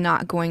 they're just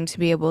not going to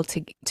be able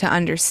to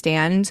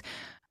understand.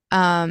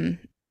 And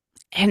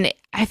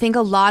I think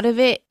a lot of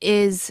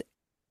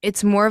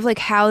it's more of like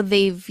how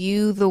they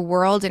view the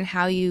world and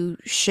how you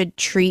should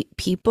treat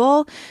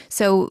people.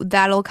 So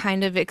that'll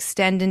kind of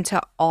extend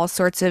into all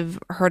sorts of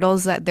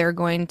hurdles that they're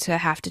going to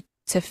have to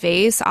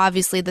face.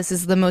 Obviously, this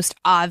is the most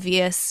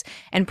obvious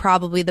and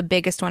probably the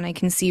biggest one I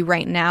can see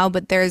right now,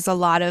 but there's a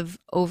lot of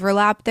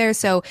overlap there.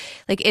 So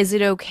like, is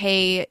it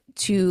okay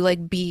to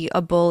like be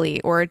a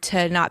bully or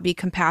to not be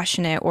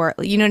compassionate, or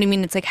you know what I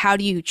mean? It's like, how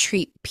do you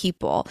treat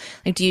people?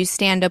 Like, do you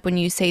stand up when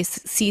you see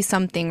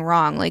something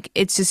wrong? Like,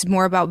 it's just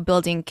more about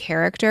building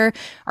character.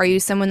 Are you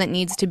someone that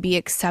needs to be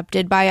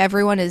accepted by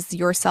everyone? Is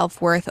your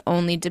self-worth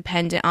only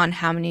dependent on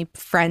how many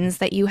friends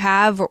that you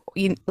have, or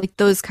like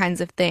those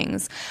kinds of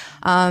things?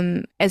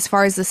 As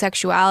far as the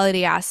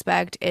sexuality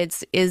aspect,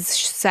 is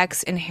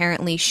sex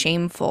inherently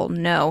shameful?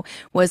 No.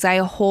 Was I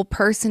a whole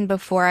person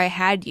before I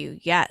had you?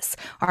 Yes.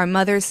 Are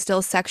mothers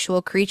still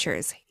sexual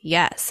creatures?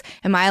 Yes.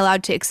 Am I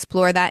allowed to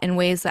explore that in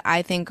ways that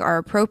I think are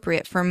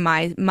appropriate for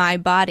my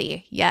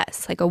body?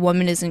 Yes. Like, a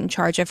woman is in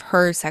charge of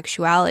her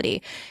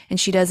sexuality, and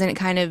she doesn't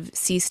kind of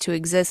cease to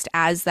exist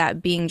as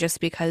that being just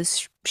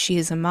because she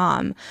is a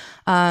mom.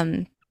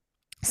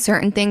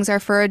 Certain things are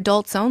for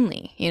adults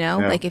only,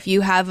 like if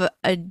you have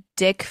a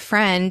dick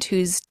friend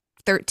who's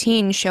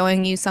 13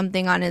 showing you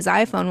something on his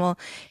iPhone. Well,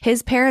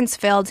 his parents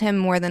failed him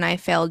more than I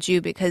failed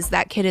you because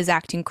that kid is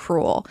acting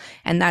cruel,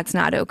 and that's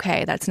not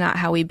okay. That's not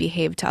how we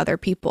behave to other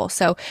people.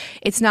 So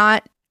it's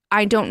not,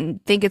 I don't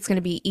think it's going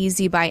to be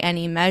easy by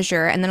any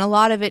measure. And then a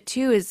lot of it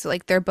too is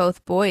like they're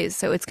both boys.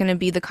 So it's going to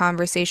be the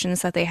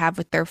conversations that they have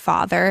with their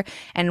father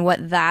and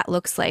what that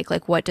looks like.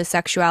 Like, what does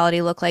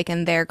sexuality look like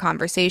in their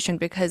conversation?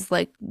 Because,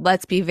 like,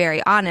 let's be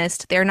very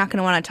honest, they're not going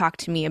to want to talk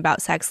to me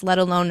about sex, let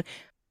alone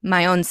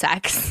my own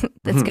sex.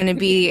 That's going to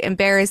be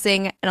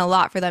embarrassing and a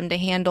lot for them to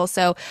handle.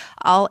 So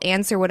I'll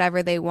answer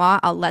whatever they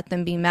want. I'll let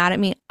them be mad at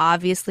me.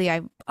 Obviously,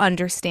 I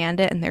understand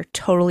it and they're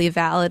totally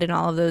valid in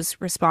all of those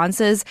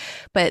responses,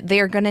 but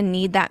they're going to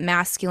need that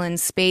masculine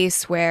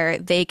space where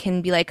they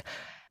can be like,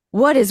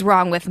 what is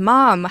wrong with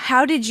mom?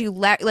 How did you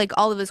let, like,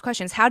 all of those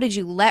questions, how did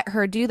you let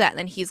her do that? And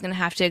then he's going to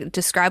have to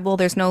describe, well,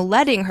 there's no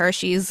letting her.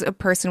 She's a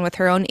person with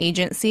her own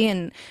agency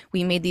and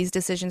we made these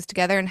decisions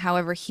together. And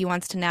however he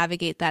wants to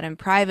navigate that in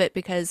private,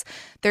 because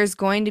there's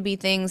going to be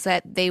things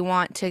that they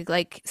want to,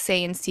 like,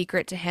 say in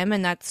secret to him.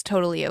 And that's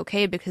totally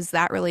okay, because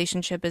that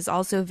relationship is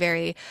also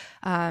very,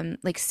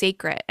 like,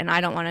 sacred. And I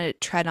don't want to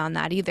tread on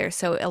that either.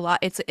 So a lot,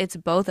 it's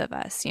both of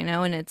us, you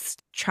know, and it's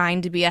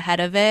trying to be ahead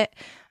of it.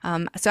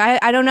 So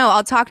I don't know.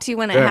 I'll talk to you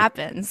when it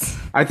happens.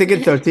 I think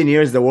in 13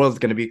 years, the world's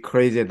going to be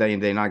crazy.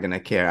 They're not going to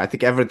care. I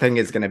think everything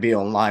is going to be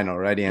online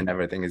already and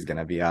everything is going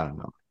to be, I don't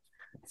know.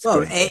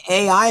 Well,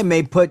 AI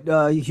may put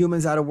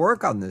humans out of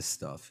work on this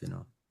stuff, you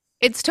know.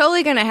 It's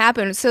totally going to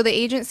happen. So the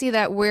agency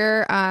that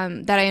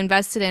that I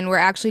invested in, we're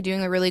actually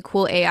doing a really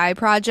cool AI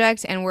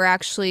project, and we're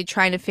actually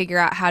trying to figure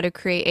out how to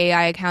create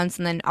AI accounts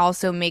and then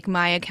also make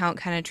my account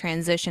kind of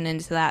transition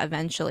into that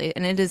eventually.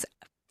 And it is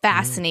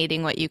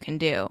fascinating what you can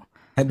do.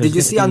 Did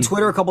you see on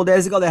Twitter a couple of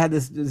days ago they had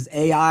this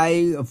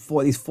AI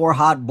for these 4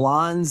 hot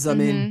blondes? I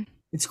mean,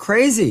 it's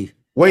crazy.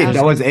 Wait,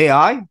 that was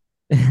AI?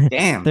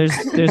 Damn. There's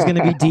going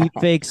to be deep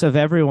fakes of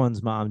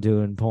everyone's mom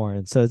doing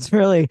porn, so it's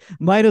really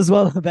might as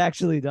well have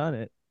actually done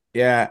it.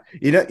 Yeah,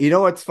 you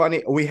know what's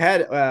funny? We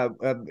had,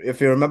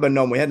 if you remember,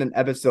 Noam, we had an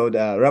episode,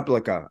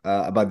 Replika,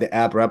 about the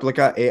app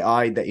Replika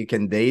AI that you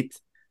can date.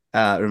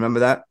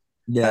 Remember that?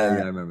 Yeah,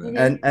 I remember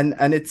that.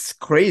 And it's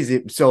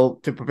crazy. So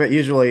to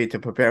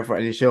prepare for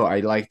any show,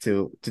 I like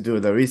to do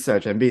the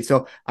research and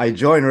so I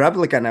joined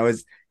Replika, and I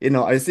was,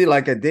 I see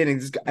like a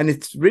dating, and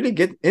it's really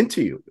get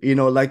into you,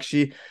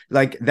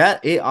 like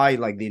that AI,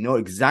 like they know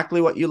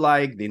exactly what you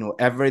like, they know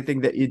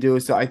everything that you do.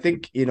 So I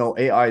think,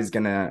 AI is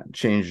gonna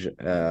change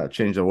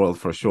the world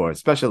for sure,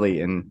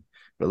 especially in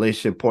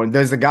relationship porn.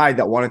 There's a guy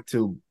that wanted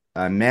to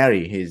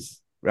marry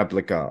his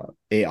Replika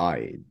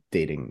AI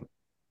dating.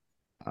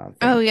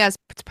 Oh yes,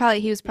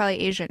 he was probably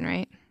Asian,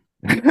 right?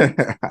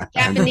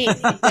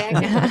 Japanese.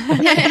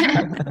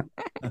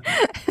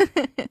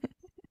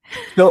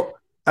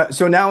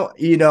 So now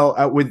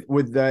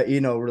with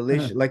the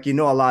relation, like a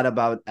lot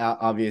about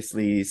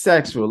obviously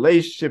sex,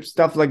 relationships,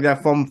 stuff like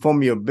that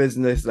from your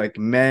business, like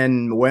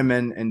men,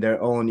 women, and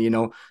their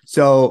own.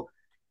 So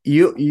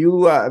you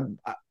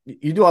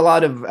do a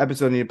lot of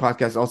episodes in your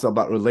podcast also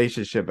about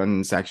relationship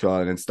and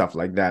sexuality and stuff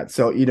like that.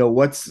 So,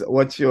 what's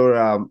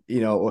your,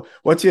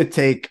 what's your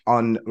take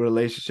on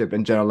relationship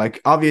in general?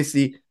 Like,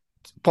 obviously,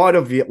 part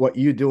of what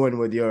you're doing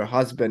with your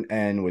husband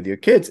and with your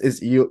kids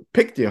is you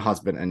picked your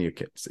husband and your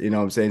kids. You know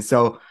what I'm saying?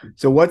 So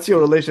what's your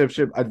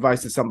relationship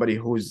advice to somebody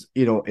who's,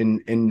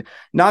 in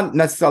not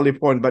necessarily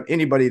porn, but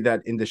anybody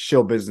that in the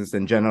show business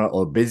in general,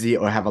 or busy,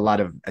 or have a lot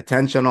of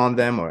attention on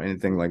them, or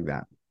anything like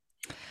that?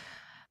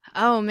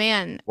 Oh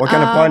man. What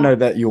kind of partner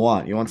that you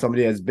want? You want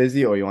somebody as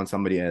busy, or you want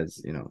somebody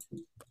as,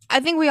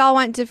 I think we all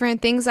want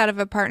different things out of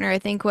a partner. I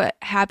think what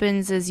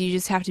happens is you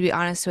just have to be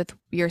honest with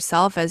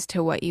yourself as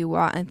to what you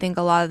want. I think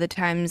a lot of the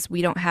times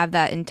we don't have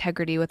that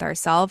integrity with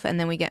ourselves, and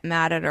then we get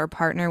mad at our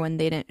partner when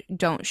they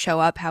don't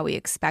show up how we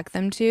expect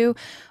them to,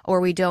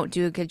 or we don't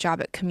do a good job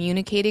at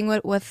communicating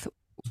with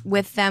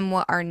them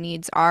what our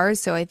needs are.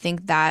 So I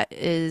think that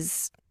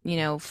is,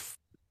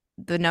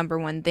 the number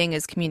one thing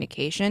is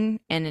communication,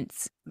 and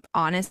it's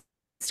honest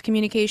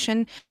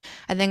communication.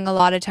 I think a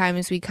lot of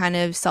times we kind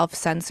of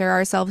self-censor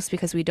ourselves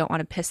because we don't want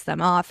to piss them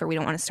off, or we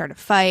don't want to start a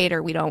fight,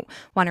 or we don't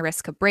want to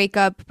risk a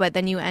breakup, but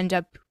then you end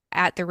up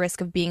at the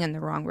risk of being in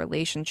the wrong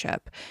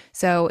relationship.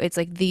 So it's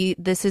like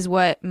this is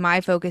what my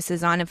focus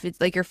is on. If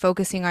it's like you're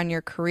focusing on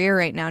your career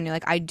right now and you're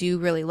like, I do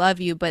really love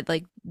you, but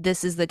like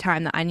this is the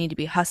time that I need to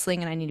be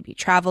hustling, and I need to be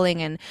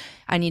traveling, and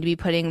I need to be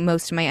putting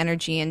most of my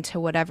energy into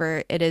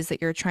whatever it is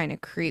that you're trying to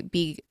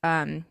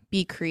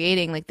be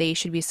creating, like they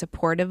should be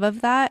supportive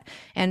of that,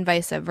 and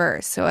vice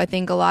versa. So I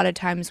think a lot of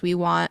times we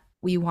want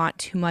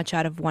too much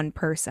out of one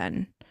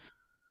person.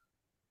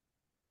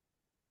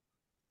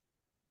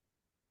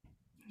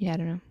 Yeah, I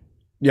don't know.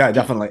 Yeah,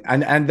 definitely.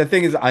 And the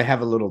thing is, I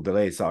have a little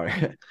delay. Sorry.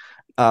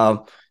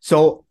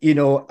 So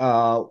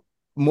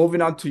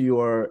moving on to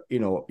your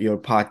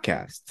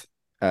podcast.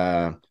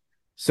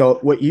 So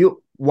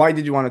why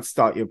did you want to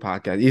start your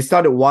podcast? You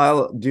started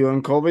while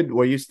during COVID.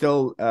 Were you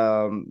still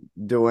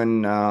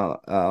doing?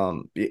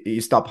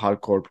 You stopped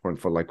hardcore porn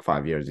for like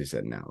 5 years. You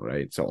said now,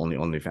 right? So only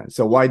OnlyFans.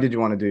 So why did you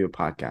want to do your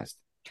podcast?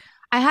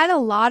 I had a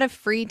lot of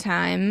free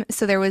time,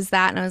 so there was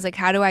that, and I was like,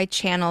 how do I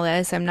channel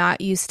this? I'm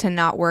not used to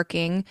not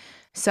working.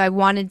 So I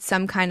wanted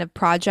some kind of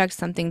project,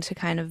 something to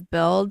kind of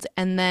build.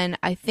 And then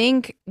I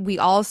think we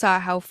all saw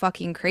how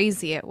fucking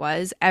crazy it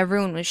was.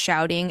 Everyone was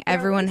shouting,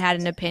 everyone had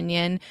an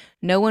opinion.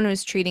 No one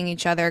was treating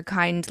each other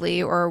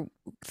kindly or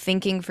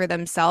thinking for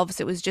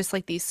themselves. It was just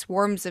like these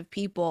swarms of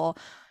people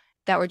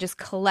that were just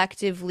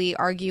collectively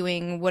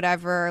arguing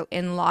whatever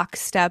in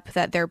lockstep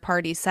that their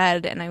party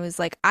said. And I was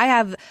like, I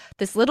have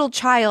this little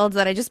child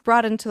that I just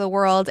brought into the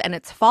world and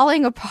it's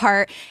falling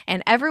apart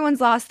and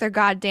everyone's lost their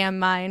goddamn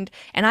mind.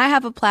 And I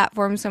have a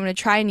platform, so I'm going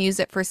to try and use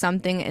it for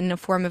something in a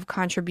form of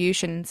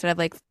contribution instead of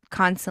like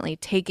constantly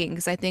taking.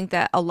 Because I think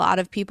that a lot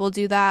of people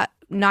do that,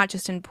 not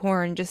just in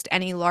porn, just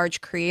any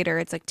large creator.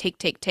 It's like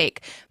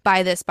take,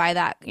 buy this, buy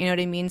that. You know what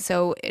I mean?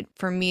 So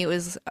for me, it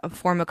was a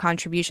form of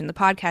contribution. The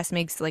podcast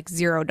makes like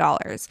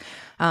 $0.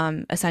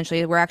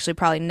 Essentially, we're actually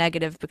probably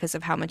negative because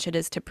of how much it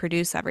is to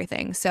produce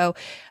everything. So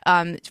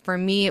for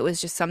me, it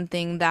was just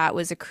something that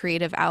was a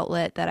creative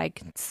outlet that I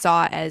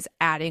saw as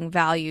adding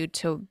value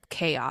to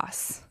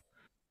chaos.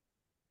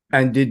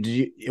 And did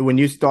you, when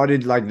you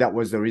started, like that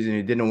was the reason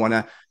you didn't want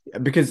to?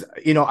 Because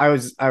I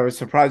was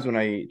surprised when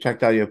I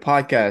checked out your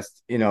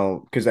podcast,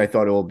 because I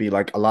thought it will be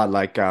like a lot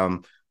like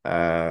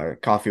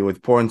coffee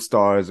with porn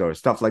stars or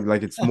stuff like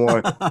it's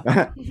more.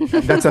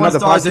 That's another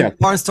podcast.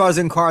 Porn stars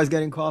in cars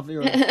getting coffee.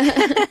 Or...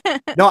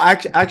 No,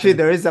 actually,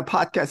 there is a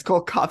podcast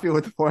called Coffee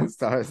with Porn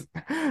Stars.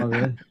 Oh,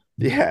 really?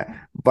 Yeah,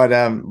 but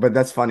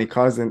that's funny.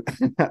 Cars and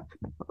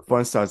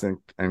porn stars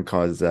and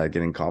cars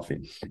getting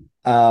coffee.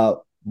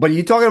 But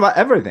you're talking about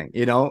everything,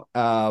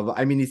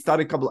 I mean, he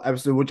started a couple of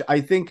episodes, which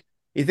I think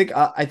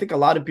a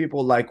lot of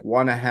people like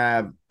want to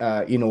have,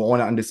 want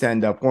to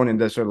understand the porn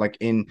industry, like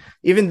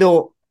even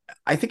though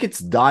I think it's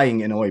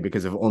dying in a way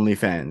because of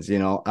OnlyFans,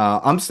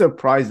 I'm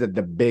surprised that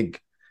the big,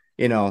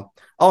 oh,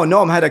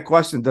 no, I had a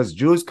question. Does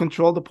Jews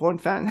control the porn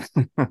fan?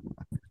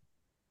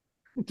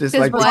 Just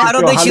like, I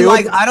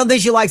don't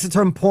think she likes the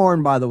term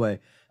porn, by the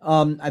way.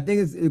 I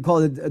think it's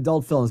called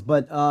adult films,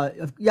 but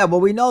yeah,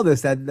 well, we know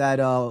this that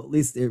at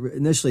least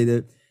initially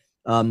the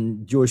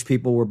Jewish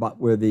people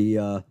were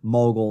the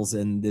moguls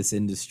in this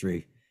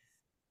industry.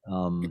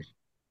 What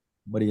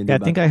are you gonna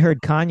do? I think I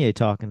heard Kanye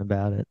talking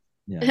about it.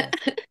 Yeah.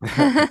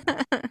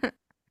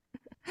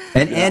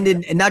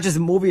 and not just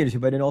the movie industry,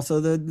 but in also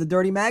the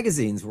dirty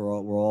magazines were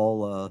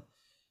all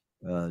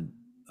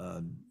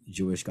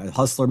Jewish guys.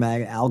 Hustler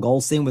Al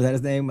Goldstein, was that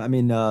his name? I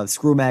mean,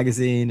 Screw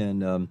Magazine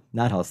and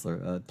not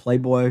Hustler,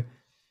 Playboy.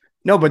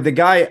 No, but the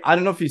guy, I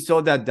don't know if you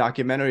saw that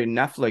documentary on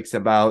Netflix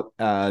about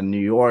New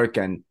York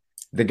and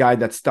the guy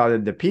that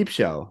started the Peep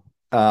Show.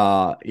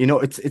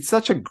 It's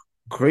such a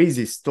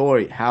crazy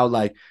story how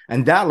I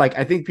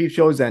think Peep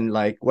shows and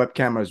like web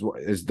cameras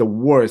is the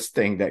worst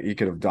thing that you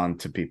could have done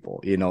to people.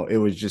 It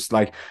was just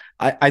like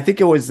I think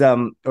it was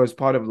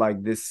part of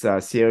like this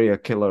serial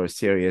killer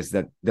series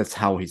that's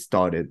how he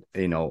started,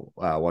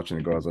 watching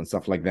the girls and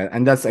stuff like that.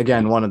 And that's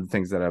again one of the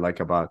things that I like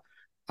about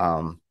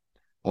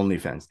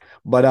OnlyFans.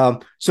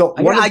 But so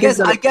I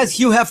guess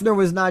Hugh Hefner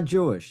was not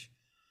Jewish.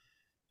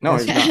 No,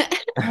 he's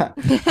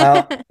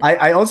not.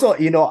 I also,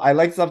 I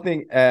like something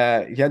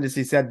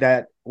he said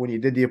that when you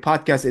did your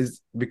podcast is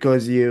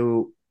because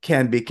you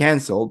can be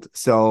canceled.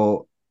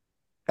 So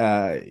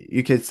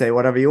you can say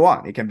whatever you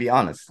want. You can be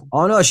honest.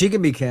 Oh, no, she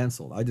can be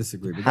canceled. I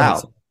disagree.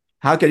 How?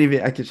 How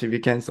can she be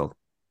canceled?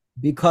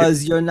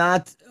 Because you're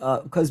not,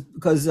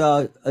 because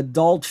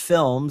adult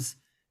films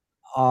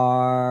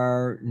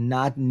are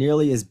not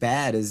nearly as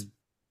bad as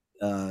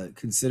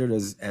considered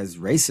as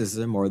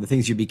racism or the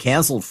things you'd be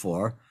canceled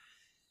for.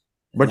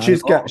 But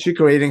she's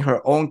creating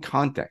her own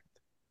content.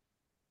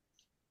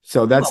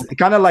 So that's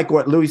kind of like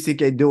what Louis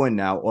C.K. doing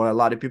now, or a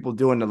lot of people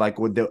doing like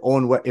with their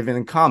own, even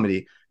in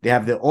comedy, they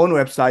have their own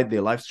website, they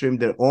live stream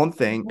their own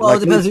thing. Well,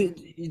 like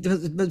it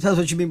depends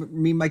what you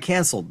mean by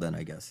canceled then,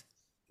 I guess.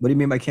 What do you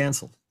mean by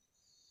canceled?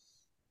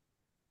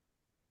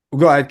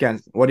 Go ahead, Ken.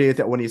 What do you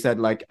think when you said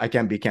like I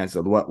can't be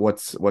canceled?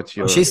 What's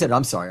your? She said,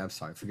 I'm sorry.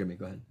 Forgive me.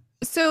 Go ahead.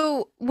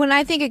 So when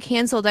I think of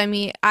canceled, I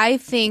mean, I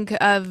think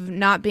of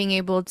not being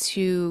able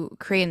to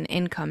create an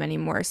income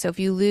anymore. So if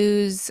you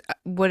lose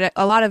what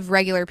a lot of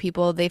regular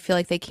people, they feel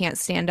like they can't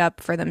stand up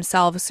for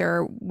themselves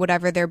or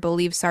whatever their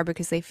beliefs are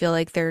because they feel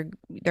like their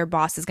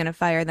boss is going to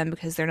fire them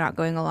because they're not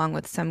going along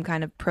with some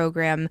kind of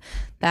program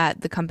that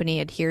the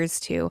company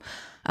adheres to.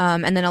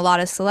 And then a lot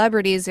of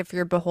celebrities, if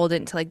you're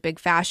beholden to like big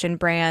fashion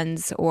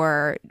brands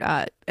or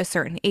a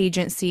certain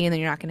agency, and then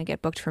you're not going to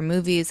get booked for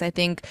movies, I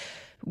think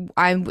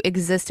I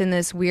exist in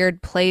this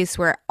weird place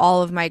where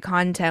all of my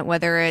content,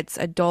 whether it's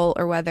adult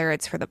or whether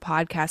it's for the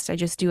podcast, I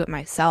just do it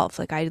myself.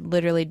 Like I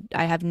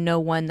have no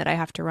one that I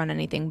have to run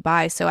anything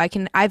by. So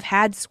I've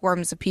had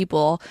swarms of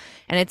people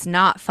and it's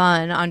not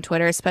fun on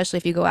Twitter, especially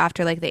if you go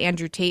after like the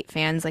Andrew Tate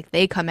fans, like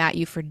they come at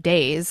you for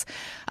days.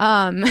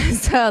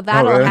 So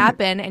that'll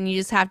happen and you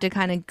just have to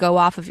kind of go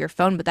off of your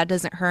phone, but that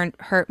doesn't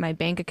hurt my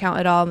bank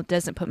account at all. It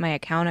doesn't put my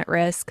account at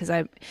risk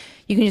because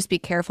you can just be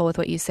careful with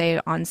what you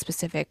say on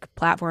specific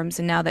platforms.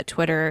 And now that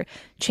Twitter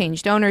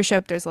changed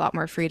ownership, there's a lot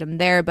more freedom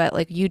there. But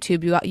like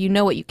YouTube, you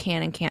know what you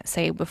can and can't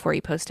say before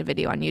you post a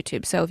video on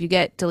YouTube. So if you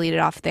get deleted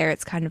off there,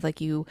 it's kind of like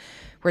you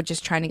were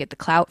just trying to get the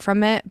clout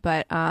from it.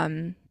 But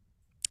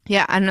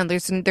yeah, I don't know.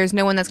 There's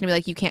no one that's gonna be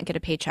like, you can't get a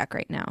paycheck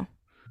right now.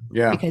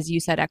 Yeah, because you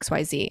said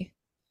XYZ.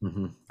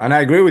 Mm-hmm. And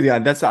I agree with you.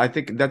 And I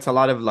think that's a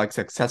lot of like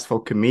successful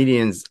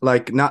comedians,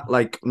 like not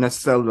like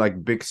necessarily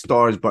like big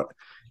stars, but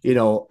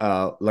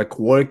like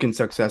working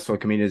successful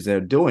comedians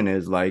they're doing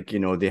is like,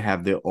 they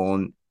have their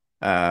own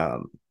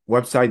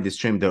website, they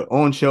stream their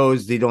own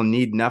shows. They don't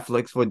need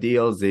Netflix for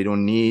deals. They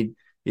don't need,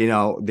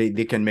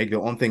 they can make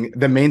their own thing.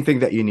 The main thing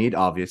that you need,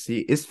 obviously,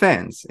 is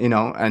fans,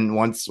 and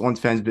once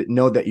fans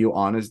know that you're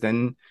honest,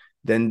 then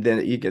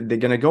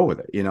they're gonna go with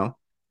it,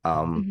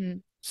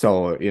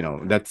 So,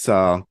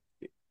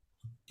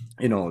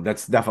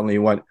 that's definitely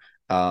what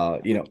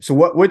so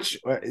which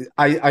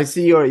I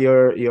see your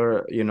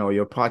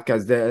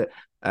podcast there.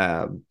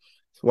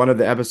 One of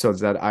the episodes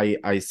that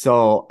I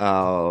saw,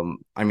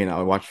 I mean,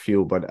 I watched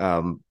few, but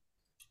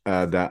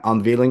the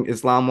Unveiling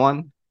Islam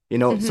one,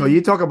 so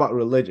you talk about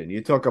religion,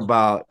 you talk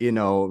about,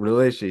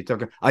 religion,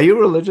 are you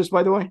religious,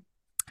 by the way?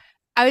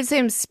 I would say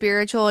I'm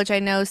spiritual, which I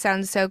know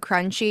sounds so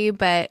crunchy,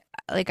 but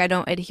like I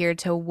don't adhere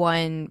to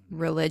one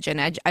religion.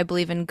 I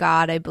believe in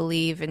God. I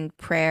believe in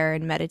prayer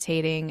and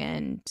meditating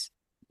and,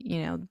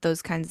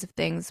 those kinds of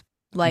things.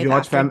 Life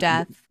after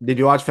death. Did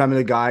you watch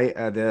Family Guy,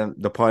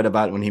 the part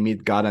about when he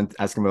meet God and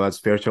ask him about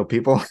spiritual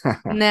people?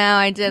 No,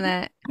 I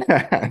didn't.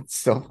 It's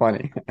so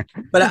funny.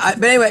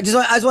 But anyway, I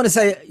just want to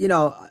say,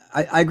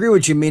 I agree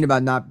with what you mean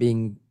about not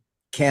being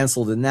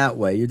canceled in that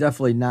way. You're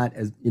definitely not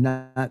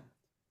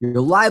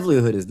your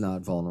livelihood is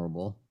not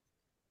vulnerable,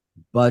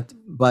 but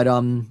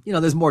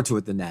there's more to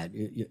it than that.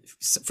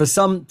 For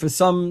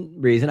some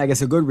reason, I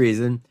guess a good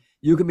reason,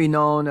 you can be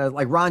known as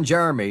like Ron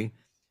Jeremy.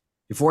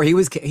 Before he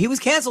was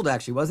canceled,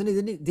 actually, wasn't he?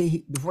 Didn't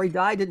he? Before he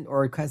died,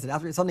 or canceled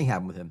after something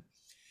happened with him.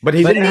 But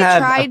he didn't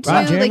have. Tried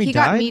to, like he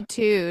got Me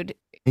Too'd.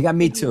 He got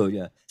Me Too,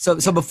 yeah.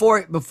 So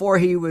before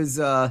he was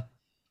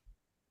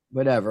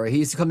whatever, he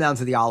used to come down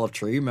to the Olive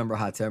Tree. Remember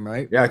Hatem,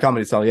 right? Yeah,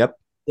 Comedy Cellar. Yep.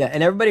 Yeah,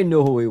 and everybody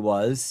knew who he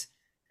was,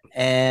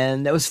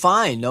 and it was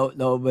fine.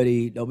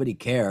 Nobody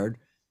cared.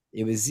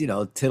 It was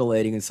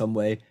titillating in some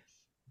way.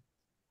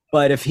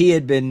 But if he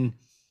had been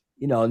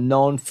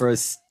known for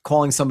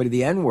calling somebody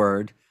the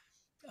N-word,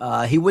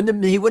 he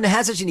wouldn't have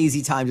had such an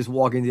easy time just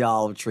walking the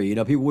Olive Tree.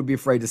 People would be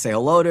afraid to say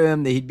hello to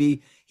him. He'd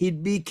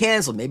be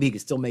canceled. Maybe he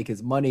could still make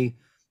his money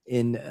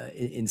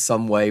in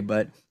some way,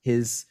 but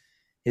his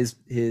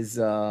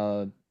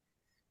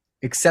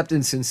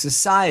acceptance in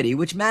society,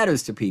 which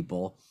matters to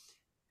people.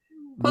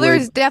 Well,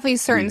 there's definitely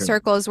certain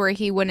circles where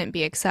he wouldn't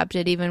be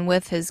accepted even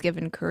with his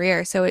given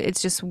career. So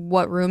it's just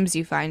what rooms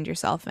you find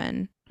yourself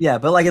in. Yeah,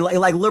 but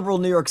like liberal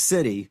New York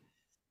City,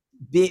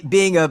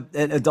 being an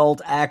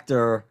adult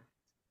actor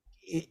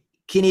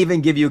can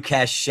even give you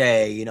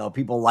cachet.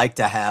 People like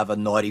to have a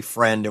naughty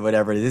friend or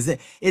whatever it is.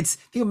 It's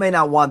people may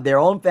not want their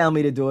own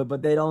family to do it,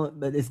 but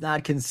but it's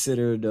not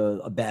considered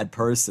a bad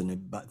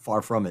person, but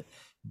far from it.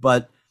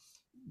 But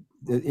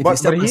if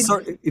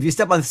you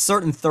step on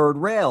certain third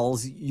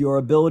rails, your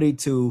ability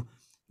to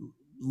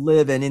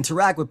live and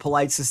interact with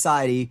polite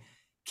society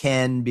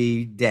can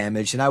be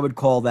damaged. And I would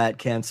call that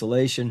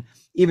cancellation,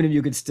 even if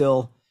you could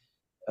still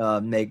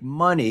make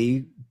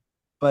money.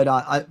 But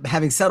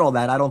having said all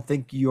that, I don't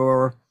think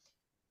you're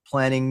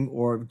planning,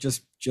 or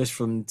just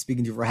from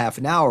speaking to you for half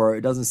an hour,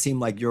 it doesn't seem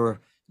like you're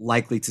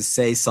likely to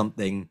say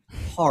something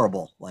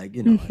horrible, like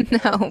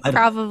No,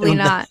 probably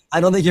not.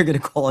 I don't think you're going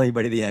to call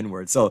anybody the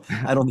N-word, so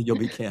I don't think you'll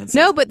be canceled.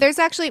 No, but there's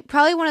actually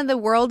probably one of the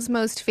world's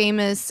most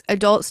famous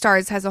adult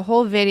stars has a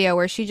whole video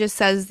where she just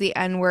says the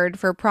N-word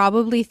for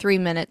probably 3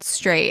 minutes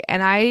straight,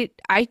 and I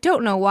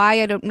don't know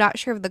why. I'm not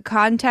sure of the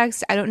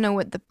context. I don't know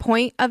what the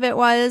point of it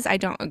was. I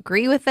don't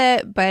agree with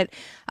it, but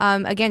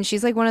again,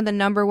 she's like one of the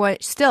number one,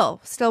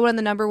 still one of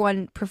the number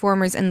one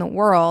performers in the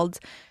world.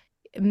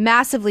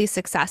 Massively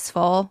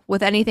successful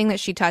with anything that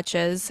she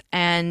touches,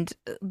 and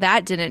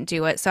that didn't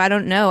do it. So I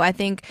don't know. I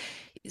think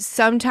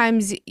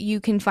sometimes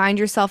you can find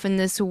yourself in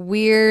this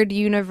weird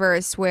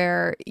universe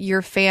where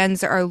your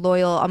fans are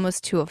loyal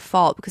almost to a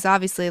fault, because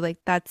obviously like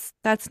that's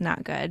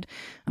not good.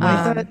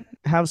 Might that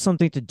have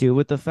something to do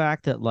with the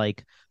fact that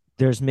like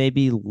there's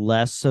maybe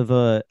less of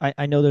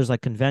I know there's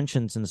like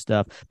conventions and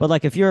stuff, but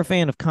like if you're a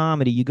fan of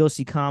comedy, you go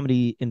see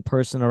comedy in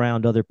person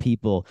around other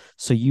people.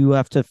 So you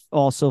have to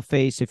also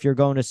face, if you're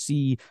going to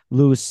see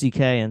Louis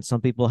C.K. and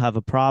some people have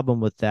a problem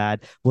with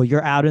that, well,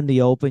 you're out in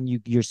the open,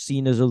 you're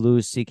seen as a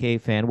Louis C.K.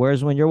 fan.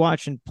 Whereas when you're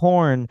watching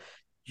porn,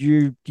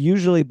 you're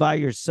usually by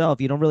yourself.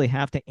 You don't really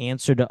have to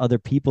answer to other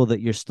people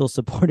that you're still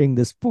supporting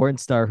this porn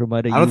star who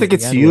might have. I don't think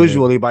it's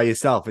usually by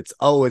yourself. It's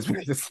always by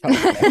yourself.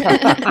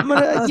 I'm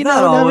gonna,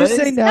 never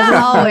say never.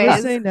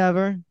 Never say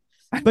never.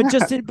 But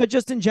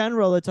just in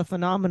general, it's a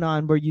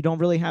phenomenon where you don't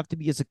really have to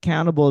be as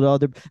accountable to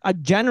other.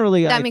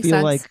 Generally, I feel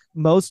sense. Like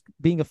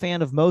being a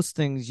fan of most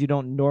things, you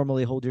don't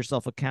normally hold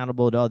yourself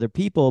accountable to other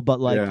people. But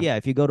like, yeah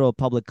if you go to a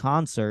public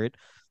concert,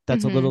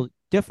 that's a little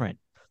different.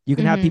 You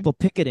can have Mhm. people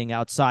picketing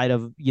outside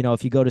of,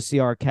 if you go to see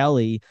R.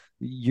 Kelly,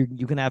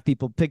 you can have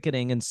people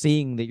picketing and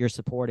seeing that you're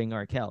supporting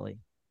R. Kelly.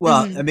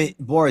 Well, Mhm. I mean,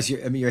 Boris,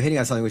 you're hitting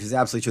on something which is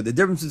absolutely true. The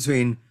difference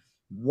between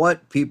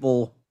what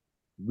people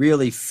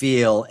really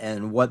feel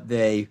and what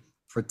they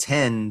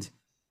pretend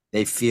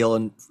they feel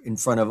in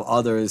front of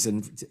others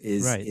and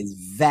Right. is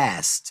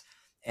vast.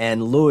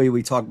 And Louis,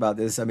 we talked about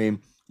this. I mean,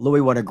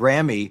 Louis won a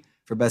Grammy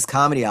for Best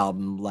Comedy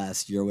Album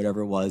last year,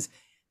 whatever it was.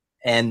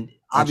 And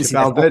obviously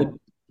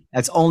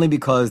that's only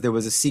because there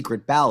was a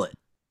secret ballot.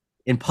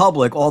 In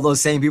public, all those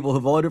same people who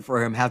voted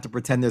for him have to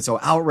pretend they're so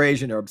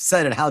outraged and they're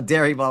upset and how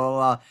dare he, blah, blah,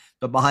 blah.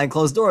 But behind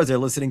closed doors, they're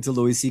listening to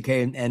Louis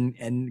C.K.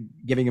 and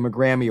giving him a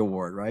Grammy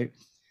Award, right?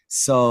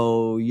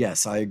 So,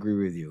 yes, I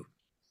agree with you.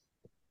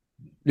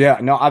 Yeah,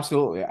 no,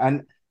 absolutely.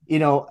 And,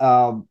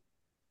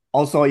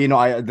 also,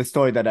 the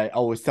story that I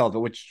always tell,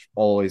 which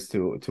always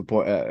to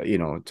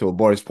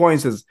Boris'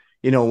 points is,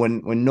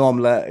 when Norm,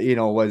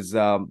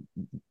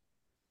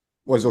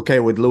 was okay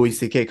with Louis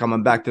C.K.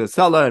 coming back to the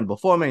cellar and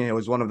performing. It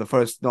was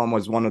Norm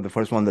was one of the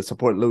first one that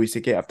supported Louis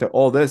C.K. after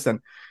all this. And,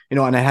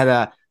 and I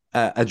had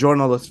a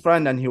journalist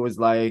friend, and he was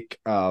like,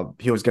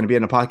 he was going to be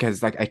in a podcast.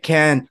 It's like, I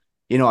can't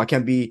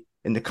be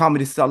in the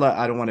Comedy Cellar.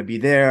 I don't want to be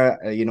there.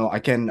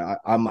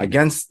 I'm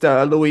against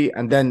Louis.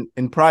 And then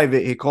in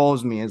private, he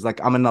calls me. It's like,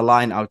 I'm in the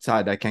line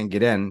outside. I can't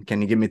get in.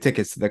 Can you give me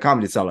tickets to the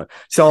Comedy Cellar?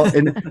 So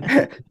in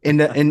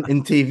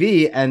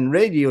TV and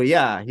radio,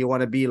 yeah, he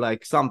want to be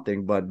like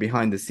something, but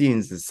behind the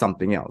scenes is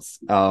something else.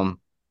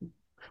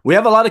 We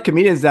have a lot of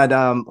comedians that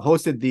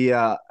hosted the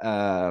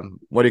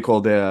what do you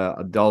call the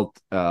adult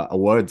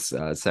awards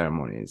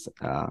ceremonies.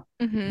 Do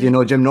you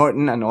know Jim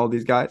Norton and all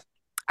these guys?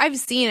 I've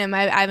seen him.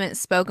 I haven't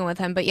spoken with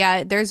him, but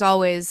yeah, there's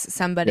always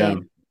somebody,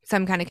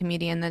 some kind of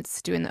comedian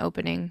that's doing the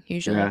opening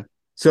usually. Yeah.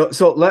 So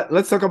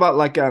let's talk about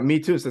like Me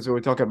Too, since we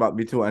were talking about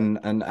Me Too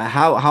and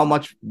how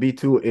much Me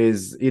Too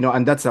is,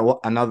 and that's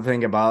another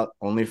thing about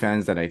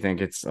OnlyFans that I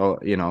think it's,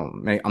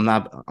 I'm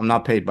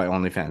not paid by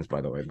OnlyFans,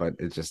 by the way, but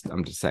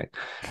I'm just saying,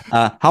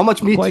 how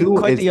much Me Too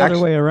quite is the other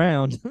way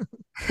around.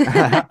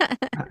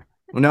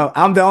 No,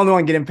 I'm the only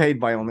one getting paid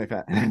by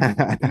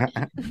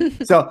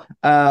OnlyFans. So,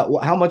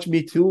 how much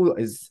Me Too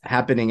is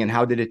happening, and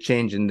how did it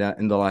change in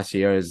the last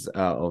years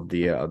of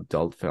the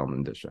adult film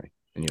industry,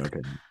 in your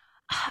opinion?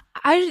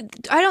 I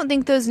don't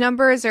think those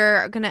numbers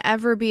are going to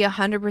ever be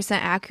 100%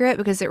 accurate,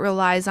 because it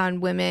relies on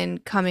women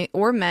coming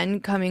or men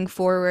coming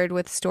forward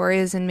with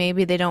stories, and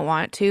maybe they don't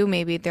want to.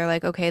 Maybe they're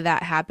like, okay,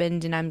 that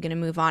happened and I'm going to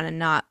move on and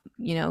not,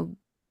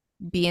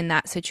 be in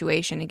that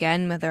situation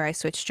again, whether I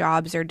switch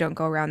jobs or don't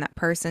go around that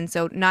person.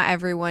 So not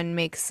everyone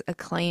makes a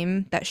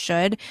claim that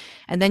should.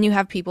 And then you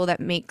have people that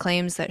make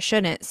claims that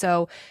shouldn't.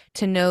 So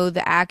to know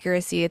the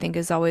accuracy, I think,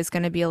 is always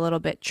going to be a little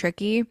bit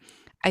tricky.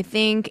 I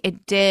think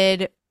it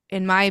did,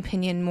 in my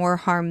opinion, more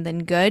harm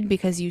than good,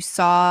 because you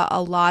saw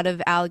a lot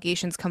of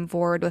allegations come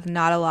forward with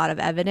not a lot of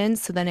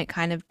evidence. So then it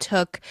kind of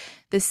took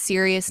the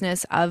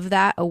seriousness of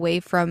that away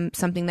from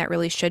something that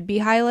really should be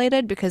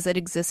highlighted, because it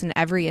exists in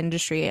every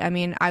industry. I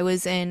mean, I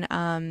was in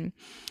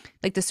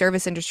like the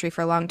service industry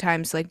for a long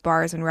time, so like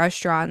bars and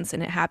restaurants,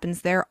 and it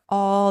happens there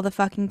all the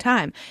fucking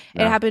time.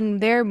 Yeah. It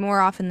happened there more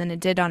often than it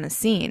did on a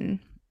scene.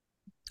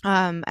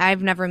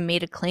 I've never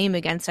made a claim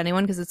against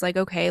anyone, because it's like,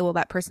 okay, well,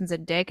 that person's a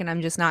dick and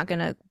I'm just not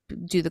gonna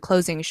do the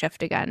closing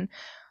shift again,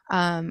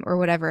 or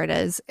whatever it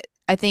is.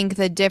 I think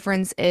the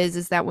difference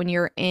is that when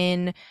you're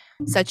in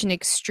such an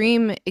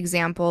extreme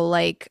example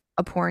like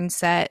a porn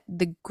set,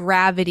 the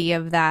gravity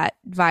of that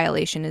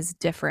violation is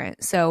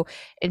different. So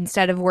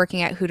instead of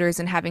working at Hooters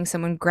and having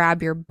someone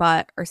grab your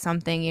butt or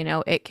something,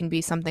 it can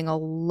be something a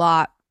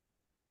lot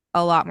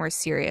more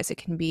serious. It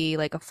can be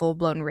like a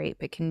full-blown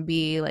rape. It can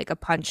be like a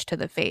punch to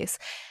the face.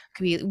 It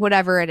could be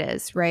whatever it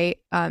is, right?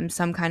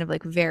 Some kind of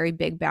like very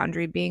big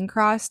boundary being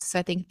crossed. So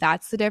I think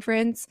that's the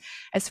difference.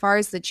 As far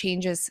as the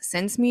changes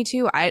since Me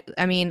Too,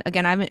 I mean,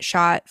 again, I haven't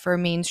shot for a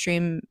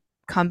mainstream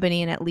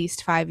company in at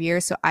least 5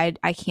 years, so I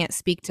can't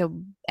speak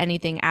to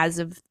anything as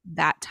of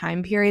that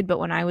time period. But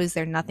when I was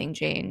there, nothing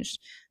changed.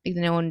 Like,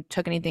 no one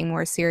took anything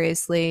more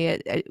seriously.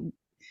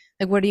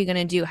 Like, what are you going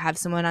to do? Have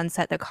someone on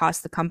set that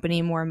costs the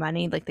company more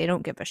money? Like, they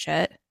don't give a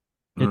shit.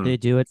 Did they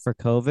do it for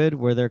COVID?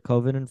 Were there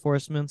COVID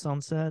enforcements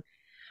on set?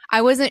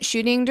 I wasn't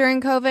shooting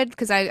during COVID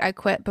because I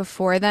quit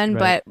before then,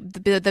 right.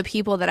 But the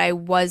people that I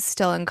was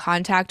still in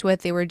contact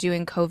with, they were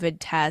doing COVID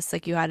tests.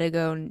 Like, you had to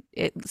go,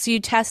 so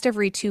you test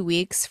every 2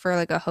 weeks for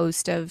like a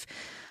host of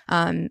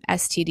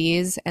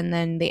STDs, and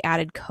then they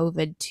added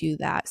COVID to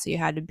that. So you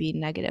had to be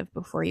negative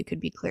before you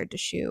could be cleared to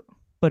shoot.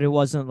 But it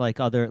wasn't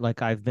like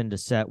I've been to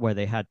set where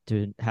they had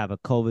to have a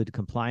COVID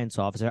compliance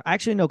officer. I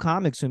actually know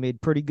comics who made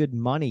pretty good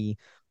money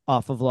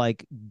off of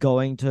like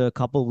going to a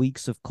couple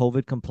weeks of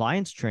COVID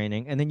compliance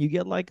training, and then you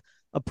get like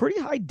a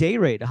pretty high day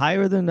rate,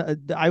 higher than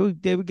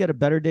they would get a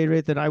better day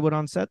rate than I would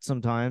on set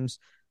sometimes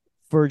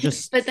for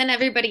just. But then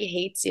everybody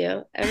hates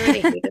you.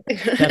 Everybody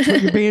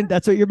hates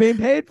That's what you're being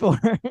paid for.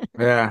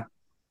 Yeah.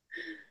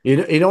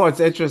 You know what's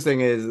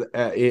interesting is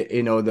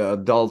the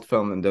adult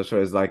film industry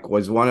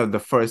was one of the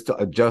first to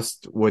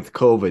adjust with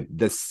COVID.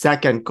 The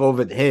second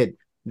COVID hit,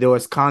 there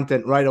was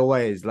content right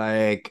away. It's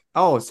like,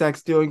 oh,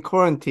 sex during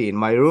quarantine.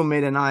 My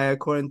roommate and I are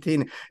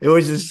quarantine. It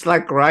was just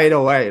like right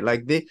away.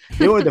 Like they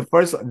were the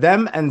first.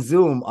 Them and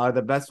Zoom are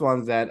the best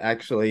ones that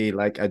actually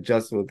like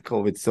adjust with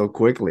COVID so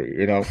quickly.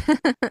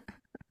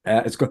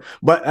 It's good.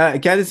 But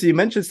Candice, you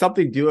mentioned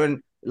something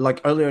during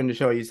like earlier in the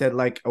show. You said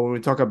like when we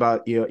talk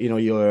about your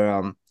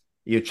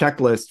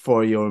checklist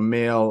for your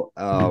male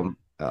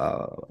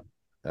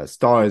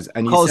stars,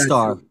 and you said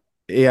Co-star.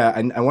 yeah,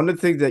 and one of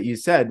the things that you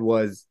said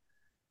was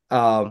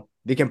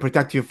they can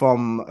protect you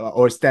from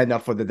or stand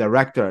up for the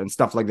director and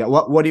stuff like that.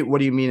 What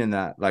do you mean in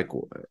that? Like,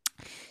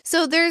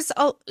 So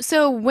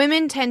so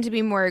women tend to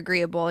be more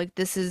agreeable. Like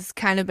this has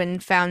kind of been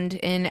found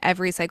in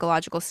every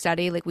psychological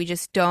study. Like we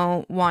just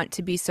don't want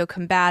to be so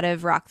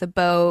combative, rock the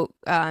boat,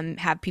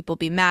 have people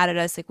be mad at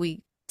us. Like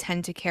we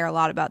tend to care a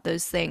lot about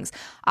those things.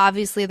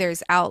 Obviously,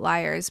 there's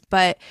outliers,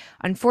 but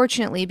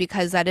unfortunately,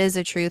 because that is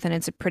a truth and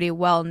it's a pretty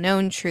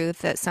well-known truth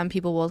that some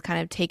people will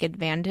kind of take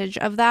advantage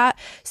of that.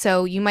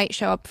 So you might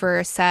show up for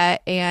a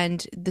set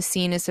and the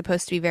scene is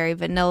supposed to be very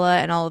vanilla,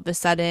 and all of a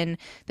sudden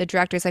the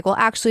director's like, well,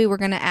 actually, we're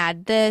going to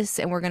add this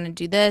and we're going to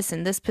do this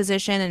in this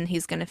position and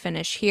he's going to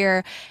finish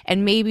here.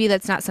 And maybe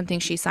that's not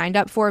something she signed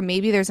up for.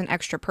 Maybe there's an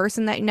extra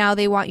person that now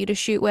they want you to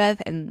shoot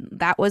with and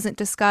that wasn't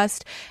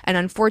discussed. And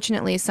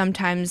unfortunately,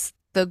 sometimes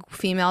the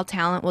female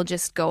talent will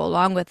just go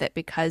along with it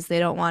because they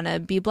don't want to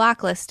be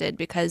blacklisted,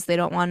 because they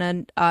don't want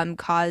to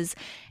cause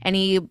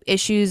any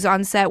issues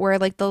on set where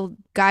like the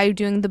guy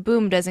doing the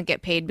boom doesn't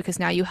get paid because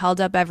now you held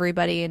up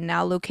everybody and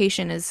now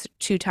location is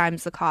 2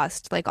 times the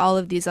cost. Like all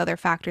of these other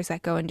factors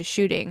that go into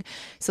shooting.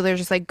 So they're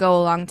just like go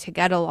along to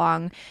get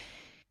along.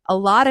 A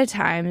lot of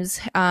times,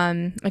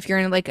 if you're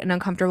in like an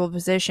uncomfortable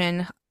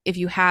position, if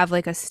you have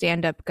like a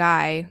stand-up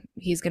guy,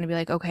 he's going to be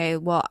like, okay,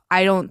 well,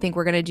 I don't think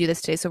we're going to do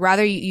this today. So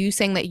rather you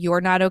saying that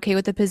you're not okay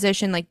with the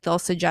position, like they'll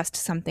suggest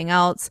something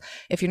else.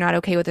 If you're not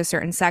okay with a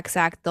certain sex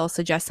act, they'll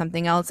suggest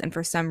something else. And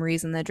for some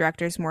reason, the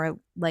director's more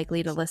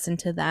likely to listen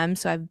to them.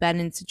 So I've been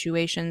in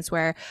situations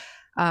where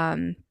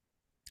I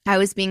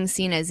was being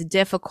seen as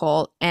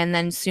difficult. And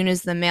then as soon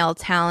as the male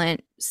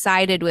talent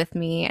sided with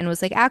me and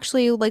was like,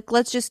 actually, like,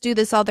 let's just do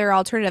this other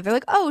alternative. They're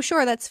like, oh,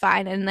 sure, that's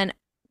fine. And then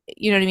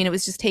you know what I mean? It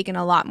was just taken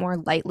a lot more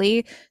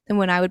lightly than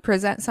when I would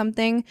present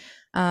something.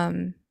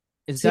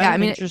 Is that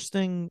an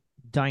interesting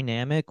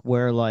dynamic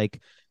where, like,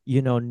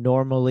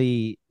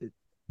 normally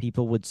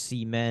people would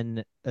see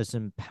men as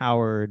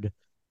empowered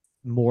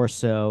more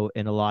so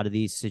in a lot of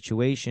these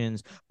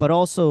situations, but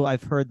also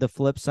I've heard the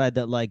flip side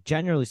that, like,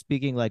 generally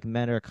speaking, like,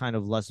 men are kind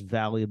of less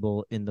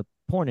valuable in the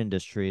porn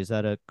industry. Is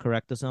that a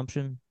correct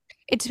assumption?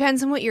 It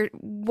depends on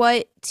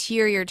what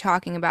tier you're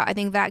talking about. I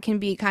think that can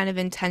be kind of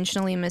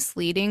intentionally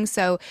misleading.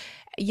 So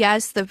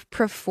yes, the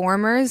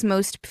performers,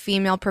 most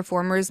female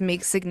performers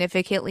make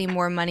significantly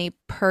more money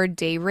per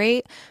day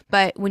rate.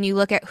 But when you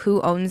look at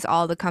who owns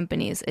all the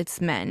companies, it's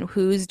men.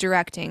 Who's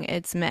directing?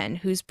 It's men.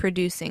 Who's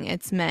producing?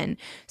 It's men.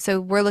 So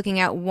we're looking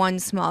at one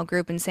small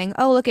group and saying,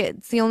 oh, look,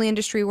 it's the only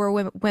industry where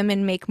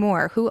women make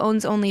more. Who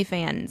owns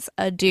OnlyFans?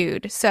 A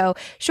dude. So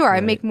sure, right.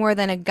 I make more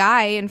than a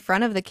guy in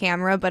front of the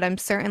camera, but I'm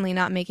certainly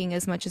not making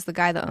as much as the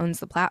guy that owns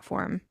the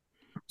platform.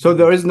 So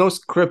there is no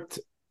script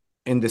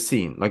in the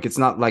scene. Like, it's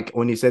not like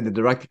when you say the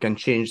director can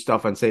change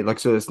stuff and say, like,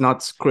 so it's not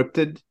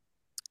scripted.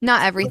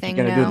 Not everything.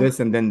 You're gonna do this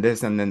and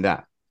then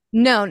that.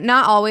 No,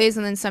 not always.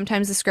 And then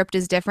sometimes the script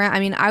is different. I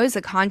mean, I was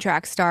a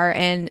contract star,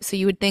 and so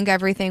you would think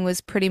everything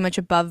was pretty much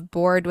above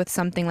board with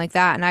something like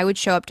that. And I would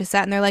show up to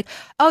set and they're like,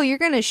 oh, you're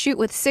going to shoot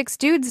with 6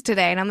 dudes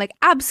today. And I'm like,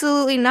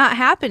 absolutely not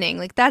happening.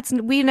 Like,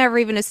 we never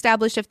even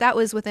established if that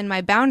was within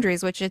my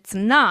boundaries, which it's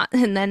not.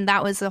 And then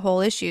that was the whole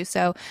issue.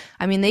 So,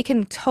 I mean, they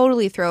can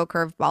totally throw a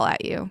curveball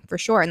at you for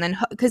sure. And then,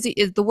 because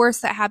the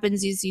worst that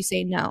happens is you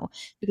say no,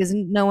 because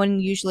no one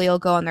usually will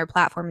go on their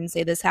platform and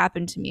say this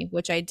happened to me,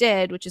 which I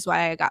did, which is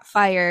why I got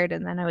fired.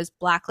 And then I was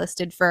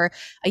blacklisted for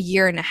a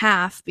year and a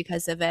half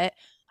because of it.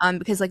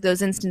 Because like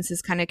those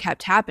instances kind of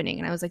kept happening.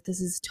 And I was like,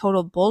 this is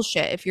total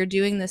bullshit. If you're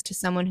doing this to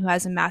someone who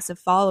has a massive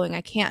following,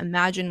 I can't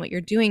imagine what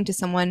you're doing to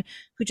someone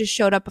who just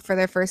showed up for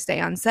their first day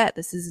on set.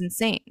 This is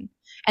insane.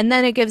 And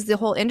then it gives the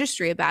whole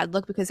industry a bad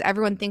look because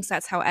everyone thinks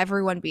that's how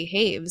everyone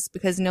behaves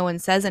because no one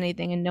says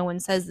anything and no one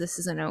says this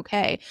isn't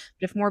okay.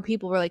 But if more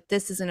people were like,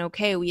 this isn't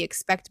okay, we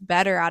expect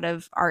better out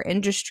of our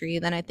industry,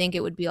 then I think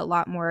it would be a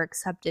lot more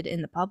accepted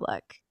in the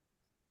public.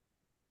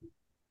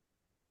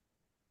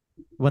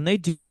 When they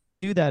do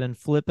that and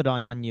flip it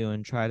on you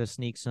and try to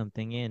sneak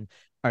something in,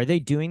 are they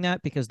doing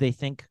that because they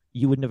think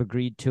you wouldn't have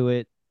agreed to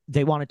it?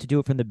 They wanted to do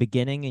it from the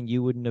beginning and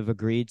you wouldn't have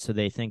agreed, so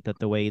they think that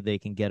the way they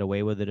can get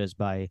away with it is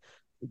by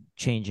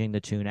changing the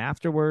tune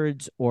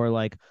afterwards? Or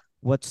like,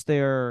 what's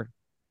their,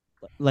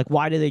 like,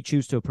 why do they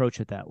choose to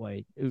approach it that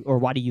way? Or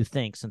why do you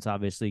think, since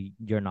obviously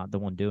you're not the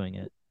one doing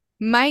it?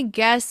 My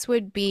guess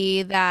would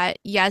be that,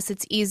 yes,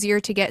 it's easier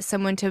to get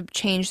someone to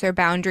change their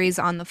boundaries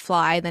on the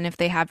fly than if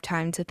they have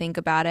time to think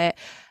about it.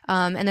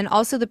 And then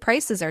also the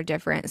prices are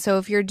different. So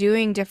if you're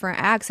doing different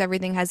acts,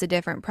 everything has a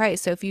different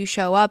price. So if you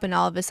show up and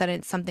all of a sudden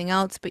it's something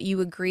else, but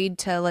you agreed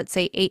to, let's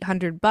say,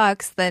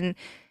 $800, then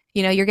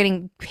you're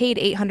getting paid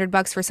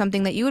 $800 for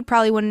something that you would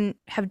probably wouldn't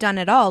have done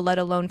at all, let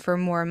alone for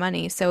more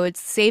money. So it's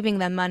saving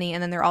them money,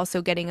 and then they're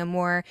also getting a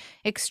more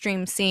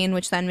extreme scene,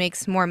 which then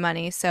makes more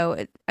money.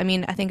 So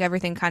I think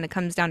everything kind of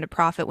comes down to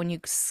profit when you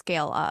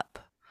scale up.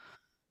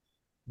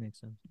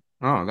 Makes sense.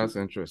 Oh, that's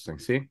interesting.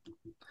 See?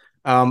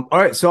 All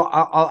right, so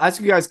I'll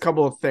ask you guys a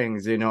couple of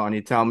things, and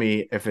you tell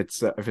me if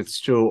it's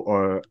true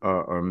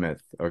or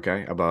myth,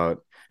 okay?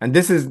 And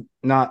this is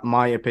not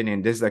my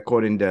opinion. This is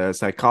according to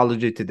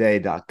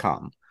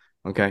psychologytoday.com,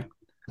 okay?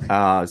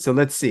 So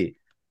let's see.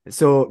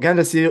 So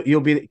Candace,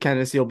 you'll be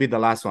the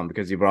last one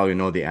because you probably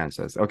know the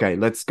answers. Okay,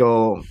 let's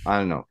go. I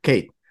don't know,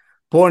 Kate.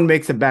 Porn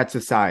makes a bad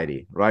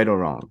society, right or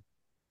wrong?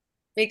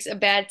 Makes a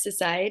bad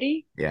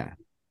society? Yeah.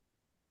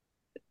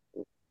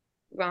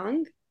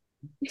 Wrong?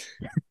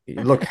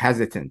 You look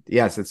hesitant.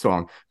 Yes, it's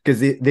wrong.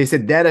 Because they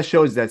said data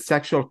shows that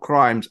sexual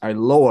crimes are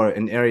lower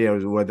in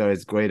areas where there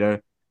is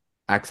greater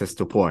access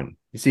to porn.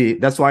 You see,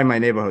 that's why my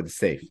neighborhood is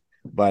safe.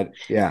 But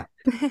yeah.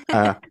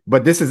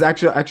 But this is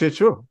actually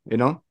true,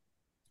 Let's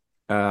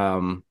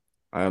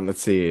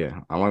see.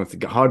 I wanted to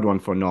get a hard one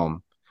for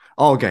Norm.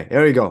 Oh, okay,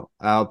 here we go.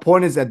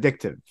 Porn is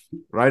addictive,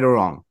 right or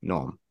wrong,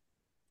 Norm?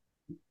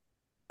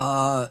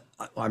 I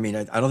mean,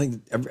 I don't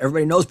think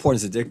everybody knows porn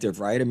is addictive,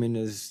 right? I mean,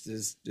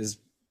 there's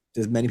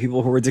many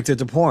people who are addicted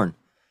to porn.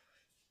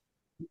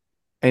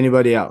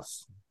 Anybody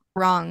else?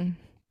 Wrong.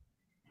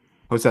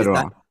 Who said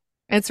wrong?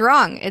 It's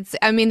wrong.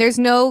 There's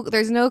no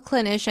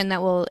clinician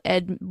that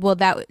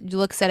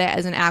looks at it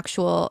as an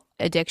actual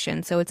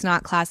addiction. So it's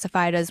not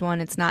classified as one.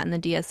 It's not in the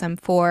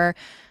DSM-4.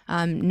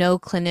 No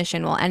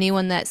clinician. Well,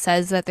 anyone that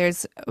says that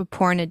there's a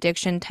porn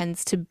addiction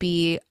tends to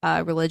be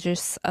a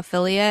religious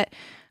affiliate.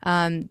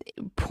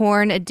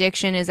 Porn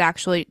addiction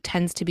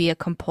tends to be a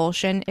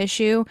compulsion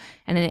issue,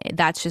 and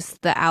that's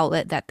just the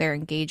outlet that they're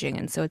engaging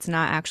in. So it's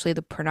not actually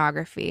the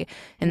pornography.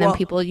 And then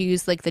people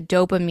use like the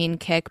dopamine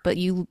kick, but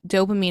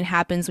dopamine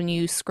happens when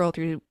you scroll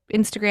through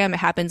Instagram. It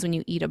happens when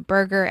you eat a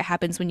burger. It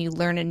happens when you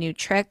learn a new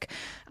trick,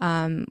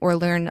 or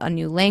learn a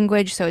new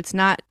language. So that's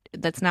not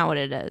what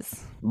it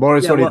is.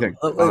 Boris, what do you think?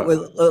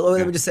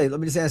 Let me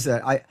just answer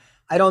that.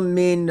 I don't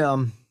mean.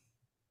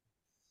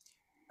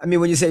 I mean,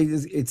 when you say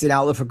it's an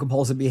outlet for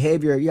compulsive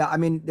behavior, yeah, I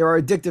mean, there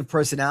are addictive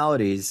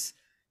personalities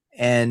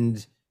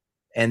and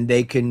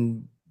they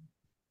can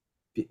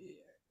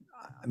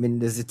I mean,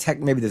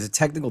 maybe there's a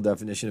technical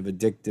definition of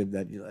addictive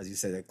that, as you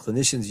say, that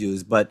clinicians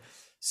use, but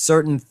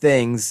certain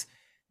things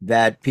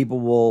that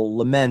people will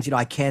lament,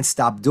 I can't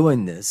stop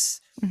doing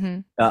this. Mm-hmm.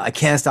 I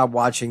can't stop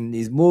watching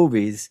these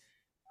movies.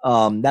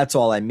 That's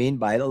all I mean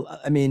by it.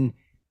 I mean,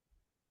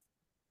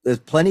 there's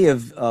plenty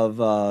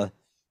of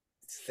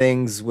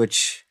things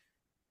which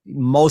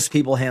most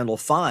people handle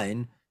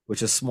fine,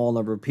 which a small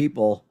number of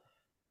people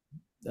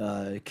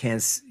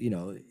can't,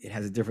 it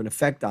has a different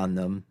effect on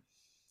them.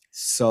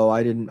 So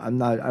I don't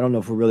know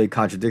if we're really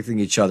contradicting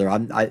each other.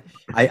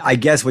 I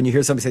guess when you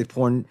hear somebody say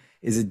porn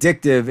is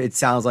addictive, it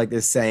sounds like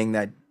they're saying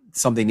that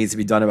something needs to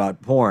be done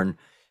about porn.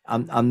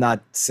 I'm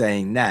not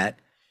saying that.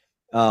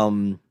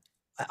 I'm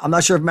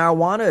not sure if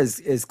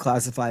marijuana is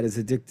classified as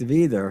addictive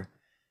either.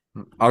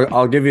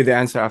 I'll give you the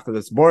answer after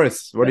this.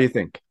 Boris, what do you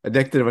think?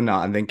 Addictive or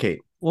not? And then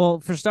Kate.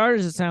 Well, for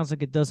starters, it sounds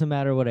like it doesn't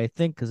matter what I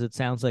think because it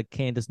sounds like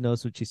Candace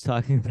knows what she's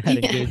talking about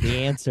and gave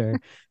the answer.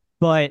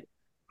 But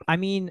I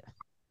mean,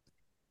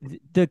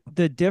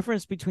 the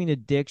difference between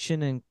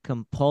addiction and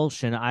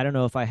compulsion, I don't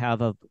know if I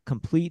have a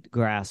complete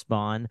grasp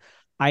on.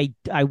 I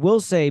will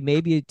say,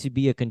 maybe to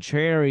be a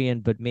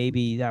contrarian, but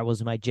maybe that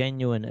was my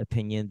genuine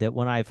opinion, that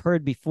when I've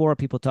heard before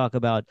people talk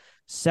about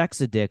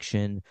sex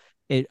addiction,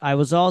 I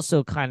was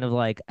also kind of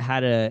like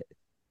had a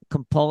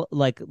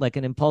like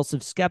an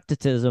impulsive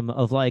skepticism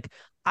of like,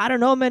 I don't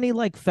know many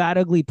like fat,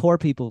 ugly, poor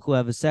people who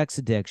have a sex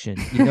addiction.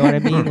 You know what I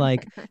mean?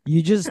 Like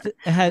you just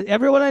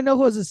everyone I know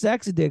who has a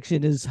sex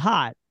addiction is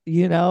hot,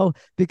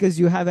 because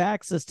you have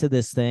access to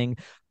this thing.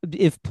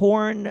 If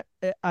porn,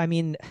 I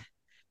mean,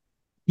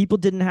 people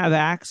didn't have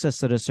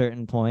access at a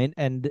certain point,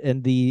 and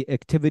the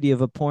activity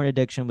of a porn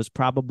addiction was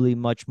probably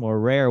much more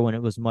rare when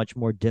it was much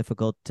more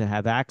difficult to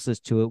have access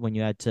to it, when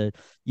you had to,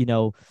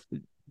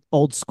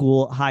 old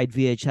school hide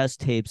VHS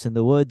tapes in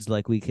the woods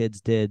like we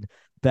kids did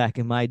back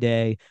in my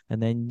day,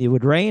 and then it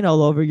would rain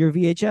all over your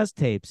VHS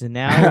tapes, and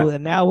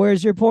now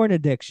where's your porn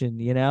addiction?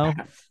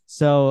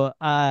 So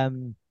I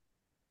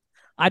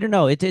don't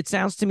know. It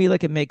sounds to me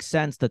like it makes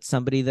sense that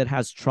somebody that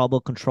has trouble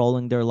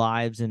controlling their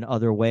lives in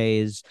other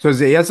ways. So is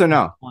it yes or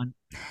no?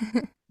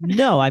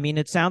 No, I mean,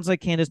 it sounds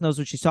like Candace knows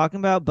what she's talking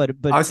about, but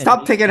I'll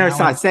stop taking her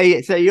side.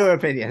 Say your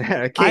opinion.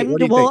 Kate, what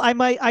do you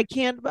think? I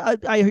can't.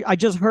 I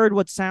just heard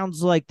what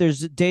sounds like there's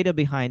data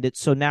behind it,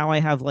 so now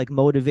I have like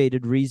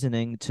motivated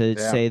reasoning to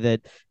say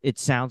that it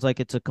sounds like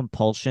it's a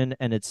compulsion,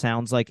 and it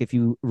sounds like if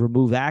you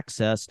remove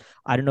access,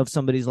 I don't know if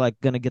somebody's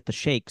like gonna get the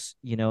shakes.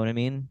 You know what I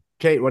mean?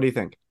 Kate, what do you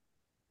think?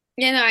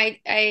 Yeah, no,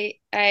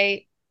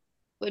 I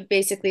would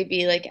basically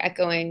be like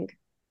echoing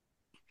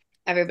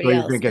everybody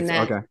else in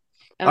that. Okay.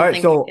 All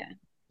right,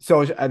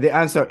 so the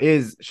answer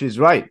is she's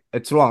right.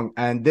 It's wrong.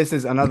 And this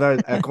is another,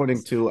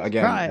 according to,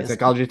 again,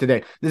 Psychology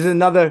Today, this is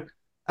another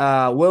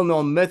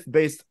well-known myth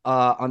based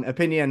on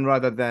opinion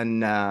rather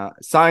than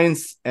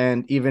science,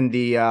 and even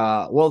the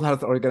World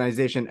Health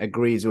Organization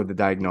agrees with the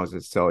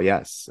diagnosis. So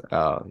yes,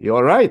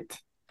 you're right.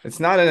 It's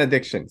not an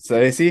addiction.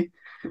 So you see.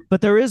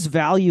 But there is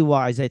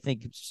value-wise, I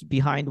think,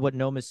 behind what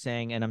Noma's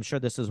saying, and I'm sure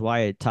this is why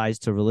it ties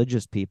to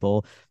religious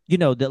people.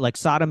 That like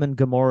Sodom and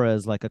Gomorrah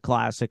is like a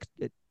classic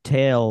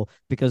tale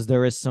because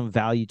there is some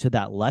value to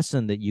that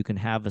lesson that you can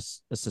have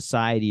a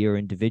society or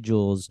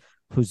individuals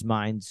whose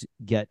minds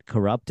get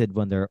corrupted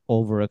when they're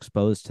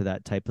overexposed to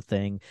that type of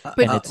thing,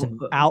 and it's an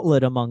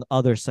outlet among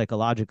other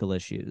psychological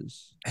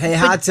issues. Hey,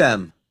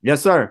 Hatem.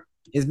 Yes, sir.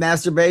 Is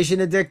masturbation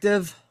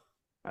addictive?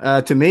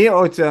 To me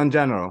or to in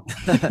general?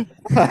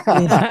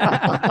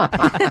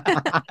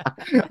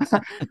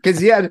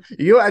 Because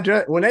you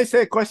address when I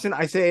say a question,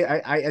 I say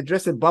I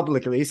address it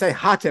publicly. You say,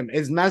 Hatem,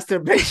 is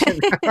masturbation?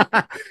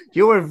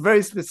 You were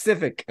very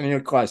specific in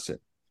your question.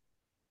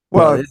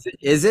 Well,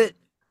 is it?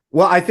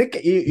 Well, I think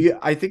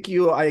I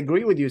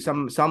agree with you.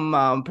 Some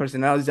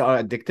personalities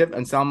are addictive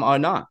and some are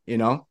not.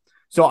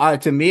 So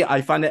to me,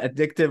 I find it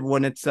addictive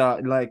when it's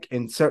like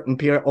in certain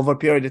over a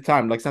period of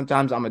time. Like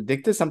sometimes I'm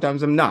addicted,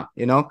 sometimes I'm not.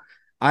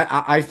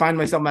 I find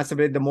myself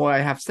masturbating the more I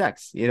have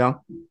sex. It's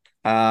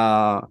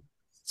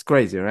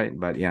crazy, right?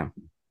 But yeah.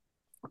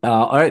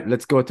 All right,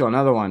 let's go to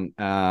another one.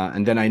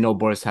 And then I know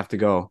Boris have to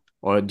go.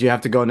 Or do you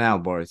have to go now,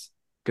 Boris?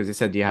 Because you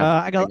said you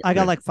have. I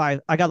got like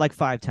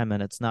 5-10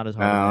 minutes. Not as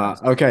hard.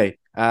 Okay.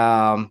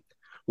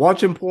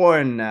 Watching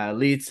porn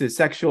leads to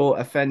sexual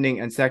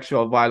offending and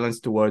sexual violence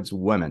towards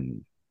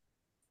women.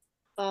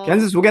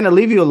 Kansas, we're gonna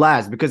leave you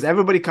last because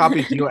everybody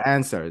copies your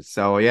answers.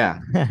 So yeah.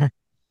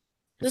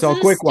 This so is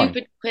a quick a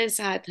stupid quiz,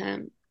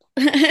 Hatem.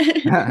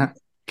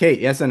 Kate,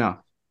 yes or no?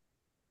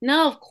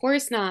 No, of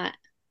course not.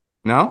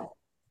 No?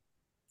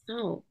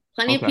 No.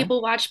 Plenty of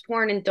people watch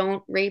porn and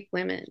don't rape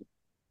women.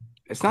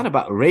 It's not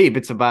about rape.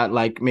 It's about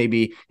like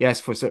maybe,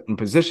 yes, for a certain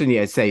position,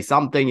 you say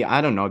something.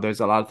 I don't know. There's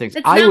a lot of things.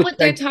 That's not what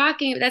they're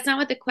talking. That's not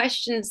what the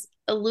question's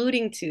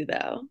alluding to,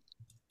 though.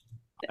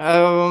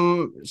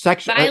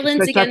 Sexual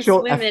violence against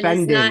sexual women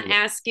offending. is not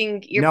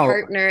asking your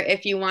partner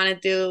if you want to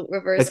do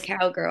reverse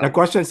cowgirl. The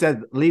question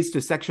said leads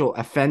to sexual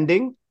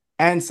offending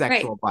and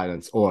sexual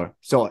violence, or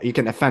so you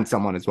can offend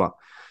someone as well.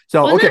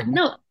 So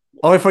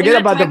or forget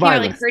about the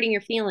violence. Like hurting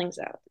your feelings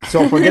out.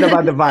 So forget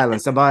about the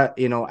violence. About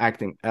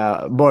acting.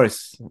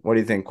 Boris, what do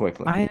you think?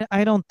 Quickly.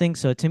 I don't think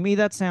so. To me,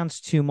 that sounds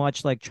too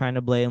much like trying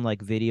to blame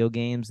like video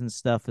games and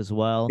stuff as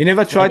well. You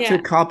never tried to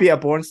copy a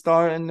porn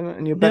star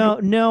in your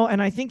bedroom? No,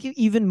 and I think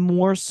even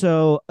more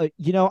so.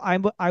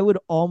 I would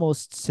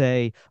almost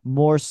say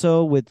more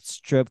so with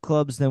strip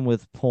clubs than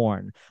with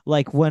porn.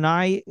 Like when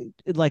I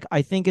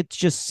think it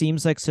just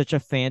seems like such a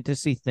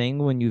fantasy thing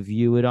when you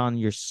view it on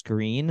your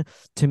screen.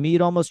 To me,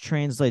 it almost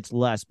translates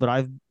less, but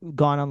I've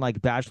gone on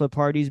like bachelor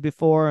parties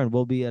before and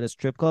we'll be at a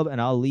strip club and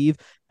I'll leave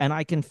and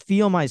I can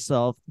feel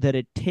myself that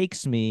it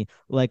takes me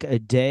like a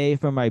day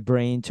for my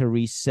brain to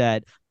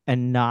reset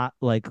and not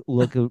like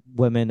look at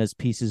women as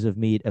pieces of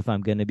meat, if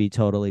I'm going to be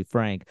totally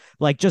frank.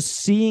 Like just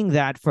seeing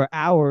that for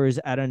hours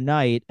at a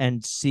night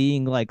and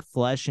seeing like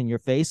flesh in your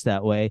face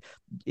that way,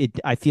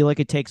 I feel like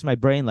it takes my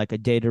brain like a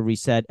day to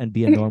reset and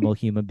be a normal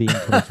human being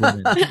towards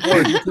women.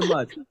 Too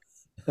much.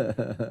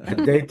 A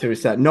day to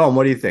reset. Noam,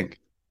 what do you think?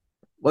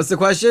 What's the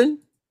question?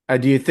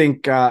 Do you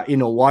think,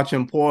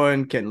 watching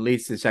porn can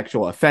lead to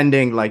sexual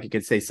offending? Like you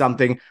could say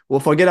something.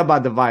 Well, forget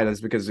about the violence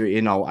because,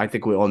 I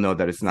think we all know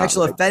that it's not.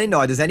 Sexual offending?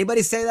 No. Does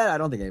anybody say that? I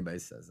don't think anybody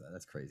says that.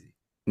 That's crazy.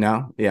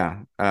 No?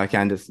 Yeah.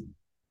 Candace,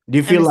 do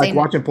you feel like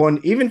watching porn,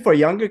 even for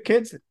younger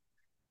kids?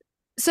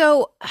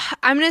 So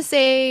I'm going to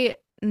say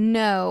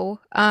no.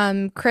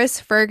 Chris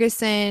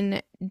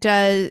Ferguson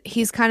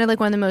he's kind of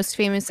like one of the most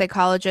famous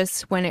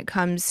psychologists when it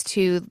comes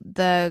to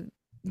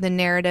the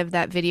narrative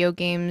that video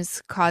games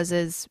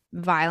causes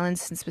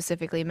violence and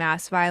specifically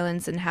mass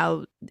violence and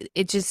how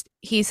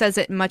he says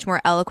it much more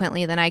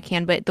eloquently than I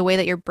can, but the way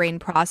that your brain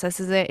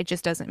processes it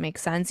just doesn't make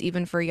sense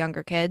even for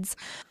younger kids,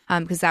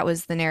 because that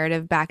was the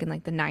narrative back in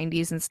like the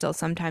 90s and still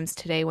sometimes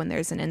today when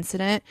there's an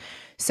incident.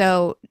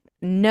 So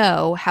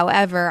no,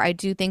 however, I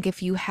do think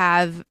if you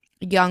have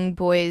young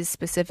boys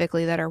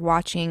specifically that are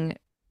watching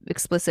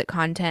explicit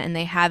content and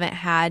they haven't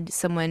had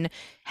someone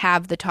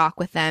have the talk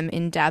with them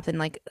in depth and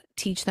like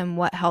teach them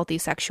what healthy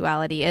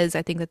sexuality is,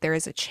 I think that there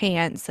is a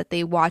chance that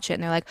they watch it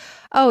and they're like,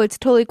 oh, it's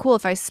totally cool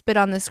if I spit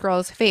on this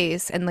girl's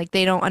face, and like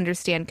they don't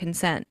understand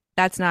consent.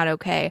 That's not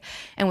okay.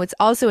 And what's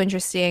also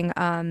interesting,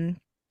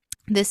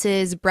 this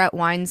is Brett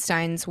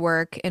Weinstein's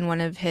work in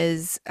one of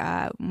his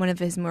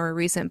more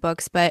recent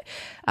books. But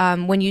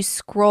when you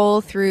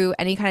scroll through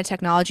any kind of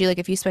technology, like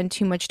if you spend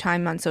too much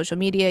time on social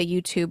media,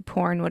 YouTube,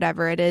 porn,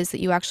 whatever it is,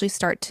 that you actually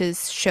start to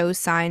show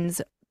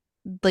signs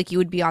like you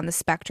would be on the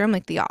spectrum,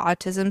 like the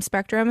autism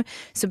spectrum.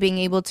 So being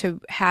able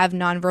to have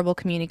nonverbal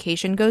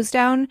communication goes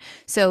down.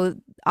 So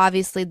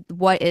obviously,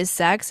 what is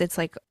sex? It's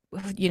like,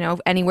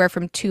 anywhere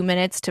from 2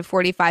 minutes to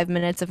 45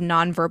 minutes of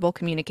nonverbal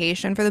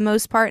communication for the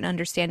most part, and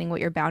understanding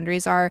what your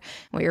boundaries are,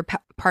 what your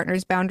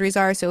partner's boundaries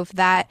are. So if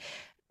that,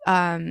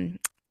 the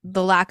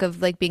lack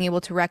of like being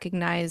able to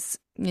recognize,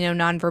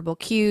 nonverbal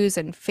cues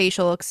and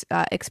facial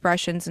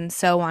expressions and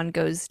so on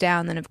goes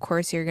down, then of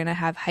course you're going to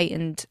have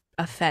heightened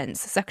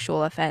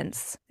sexual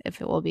offense,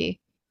 if it will be.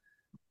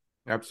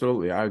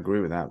 Absolutely. I agree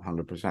with that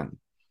 100%.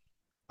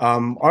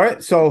 All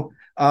right. So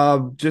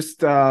just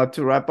to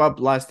wrap up,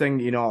 last thing,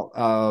 you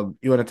want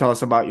to tell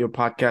us about your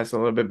podcast a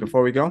little bit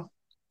before we go?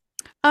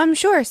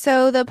 Sure.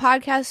 So the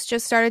podcast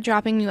just started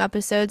dropping new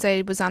episodes.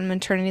 I was on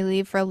maternity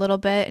leave for a little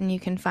bit, and you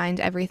can find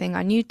everything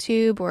on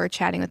YouTube or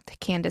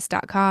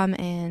chattingwithcandace.com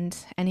and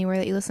anywhere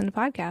that you listen to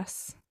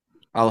podcasts.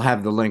 I'll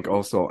have the link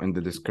also in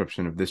the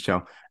description of this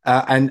show.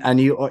 And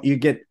you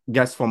get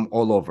guests from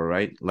all over,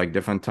 right? Like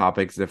different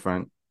topics,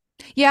 different.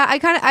 Yeah,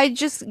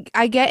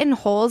 I get in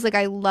holes. Like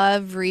I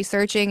love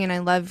researching and I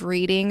love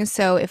reading.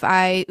 So if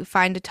I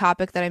find a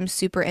topic that I'm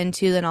super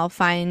into, then I'll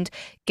find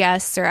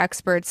guests or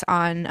experts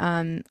on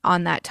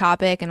that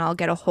topic, and I'll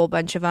get a whole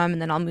bunch of them, and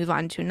then I'll move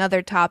on to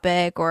another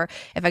topic. Or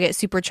if I get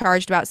super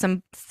charged about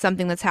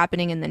something that's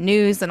happening in the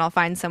news, then I'll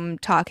find some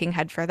talking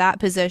head for that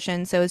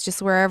position. So it's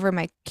just wherever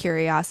my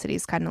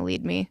curiosities kind of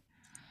lead me.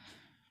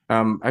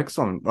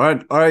 Excellent. All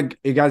right,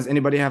 you guys.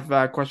 Anybody have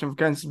a question for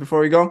Candace before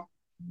we go?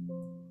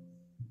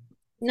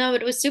 No,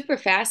 but it was super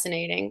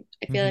fascinating.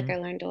 I feel like I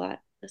learned a lot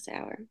this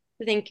hour.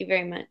 Thank you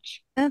very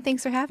much. Oh,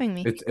 thanks for having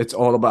me. It's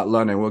all about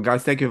learning. Well,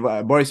 guys, thank you.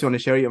 Boris, you want to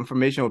share your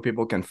information where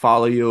people can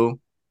follow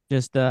you?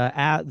 Just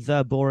at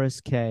the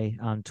Boris K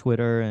on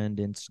Twitter and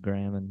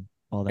Instagram and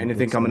all that.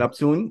 Anything coming up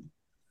soon?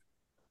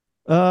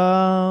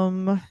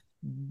 Yeah,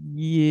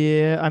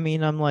 I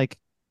mean, I'm like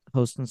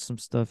hosting some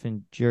stuff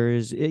in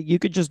Jersey. You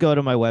could just go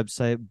to my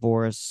website,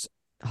 Boris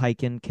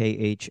Hyken,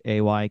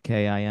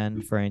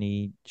 KHAYKIN, for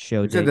any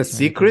show dates. Is it the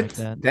secret?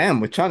 Like Damn,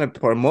 we're trying to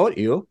promote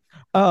you.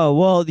 Oh,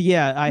 well,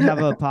 yeah, I have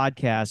a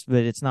podcast,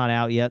 but it's not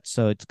out yet,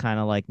 so it's kind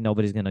of like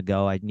nobody's going to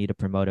go. I need to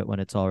promote it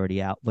when it's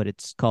already out, but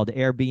it's called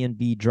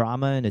Airbnb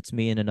Drama, and it's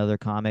me and another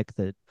comic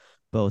that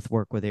both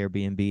work with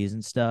Airbnbs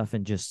and stuff,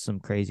 and just some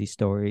crazy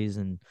stories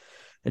and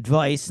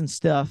advice and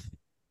stuff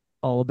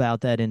all about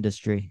that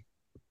industry.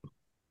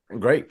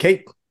 Great.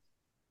 Kate?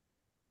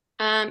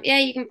 Yeah,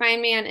 you can find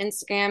me on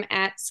Instagram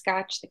at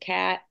Scotch the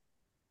Cat.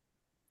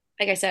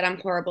 Like I said, I'm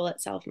horrible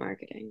at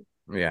self-marketing.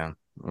 Yeah,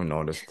 I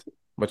noticed.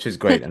 But she's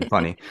great and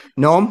funny.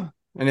 Noam,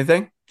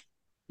 anything?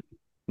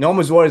 Noam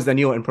is worse than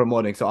you in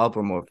promoting, so I'll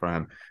promote for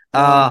him.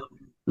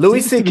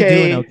 Louis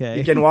C.K., okay.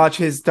 You can watch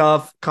his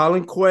stuff.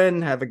 Colin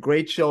Quinn, have a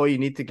great show. You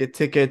need to get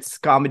tickets.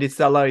 Comedy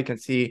Cellar, you can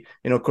see,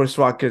 Chris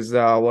Rock is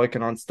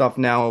working on stuff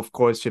now. Of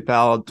course,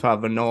 Chappelle,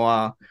 Trevor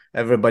Noah,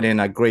 everybody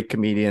and great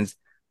comedians.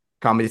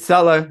 Comedy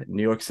Cellar,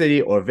 New York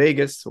City or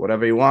Vegas,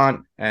 whatever you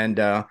want. And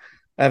I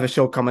have a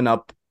show coming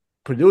up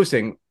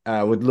producing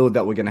with Lou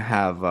that we're going to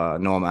have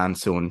Noam on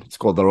soon. It's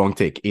called The Wrong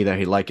Take. Either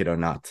he like it or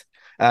not.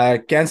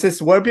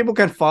 Candace, where people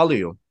can follow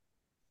you?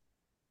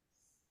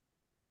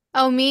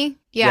 Oh, me?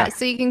 Yeah.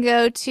 So you can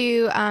go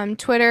to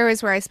Twitter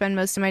is where I spend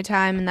most of my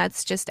time, and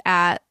that's just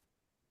at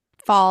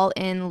Fall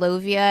in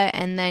Lovia.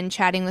 And then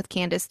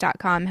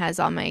chattingwithcandace.com has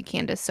all my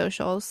Candace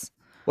socials.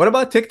 What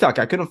about TikTok?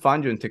 I couldn't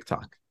find you in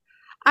TikTok.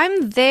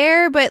 I'm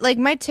there, but like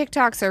my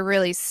TikToks are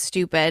really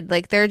stupid.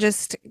 Like they're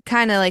just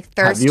kind of like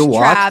thirst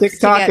traps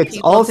TikTok? To get it's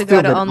people all to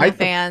stupid. go to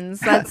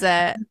OnlyFans. That's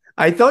it.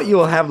 I thought you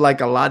will have like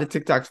a lot of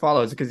TikTok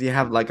followers because you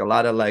have like a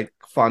lot of like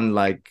fun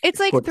like. It's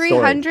like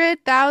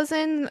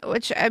 300,000,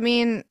 which I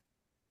mean,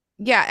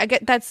 yeah, I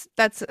get that's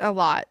a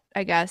lot.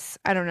 I guess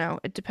I don't know.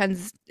 It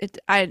depends.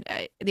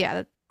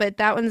 Yeah, but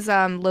that one's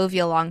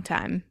Lovia Long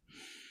Time.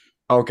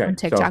 Okay, on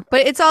TikTok,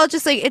 but it's all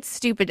just like it's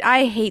stupid.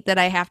 I hate that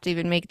I have to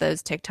even make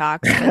those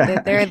TikToks.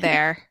 But they're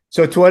there.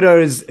 So Twitter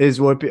is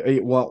where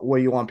you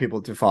want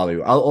people to follow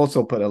you. I'll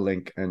also put a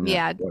link in the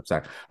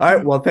website. All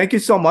right. Well, thank you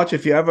so much.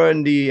 If you're ever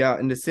in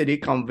the city,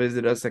 come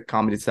visit us at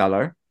Comedy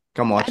Cellar.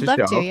 Come watch the show. I'd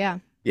love to. Yeah.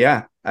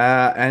 Yeah.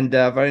 And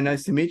very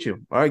nice to meet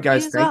you. All right,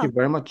 guys. Thank you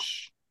very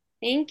much.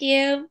 Thank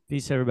you.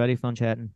 Peace, everybody. Fun chatting.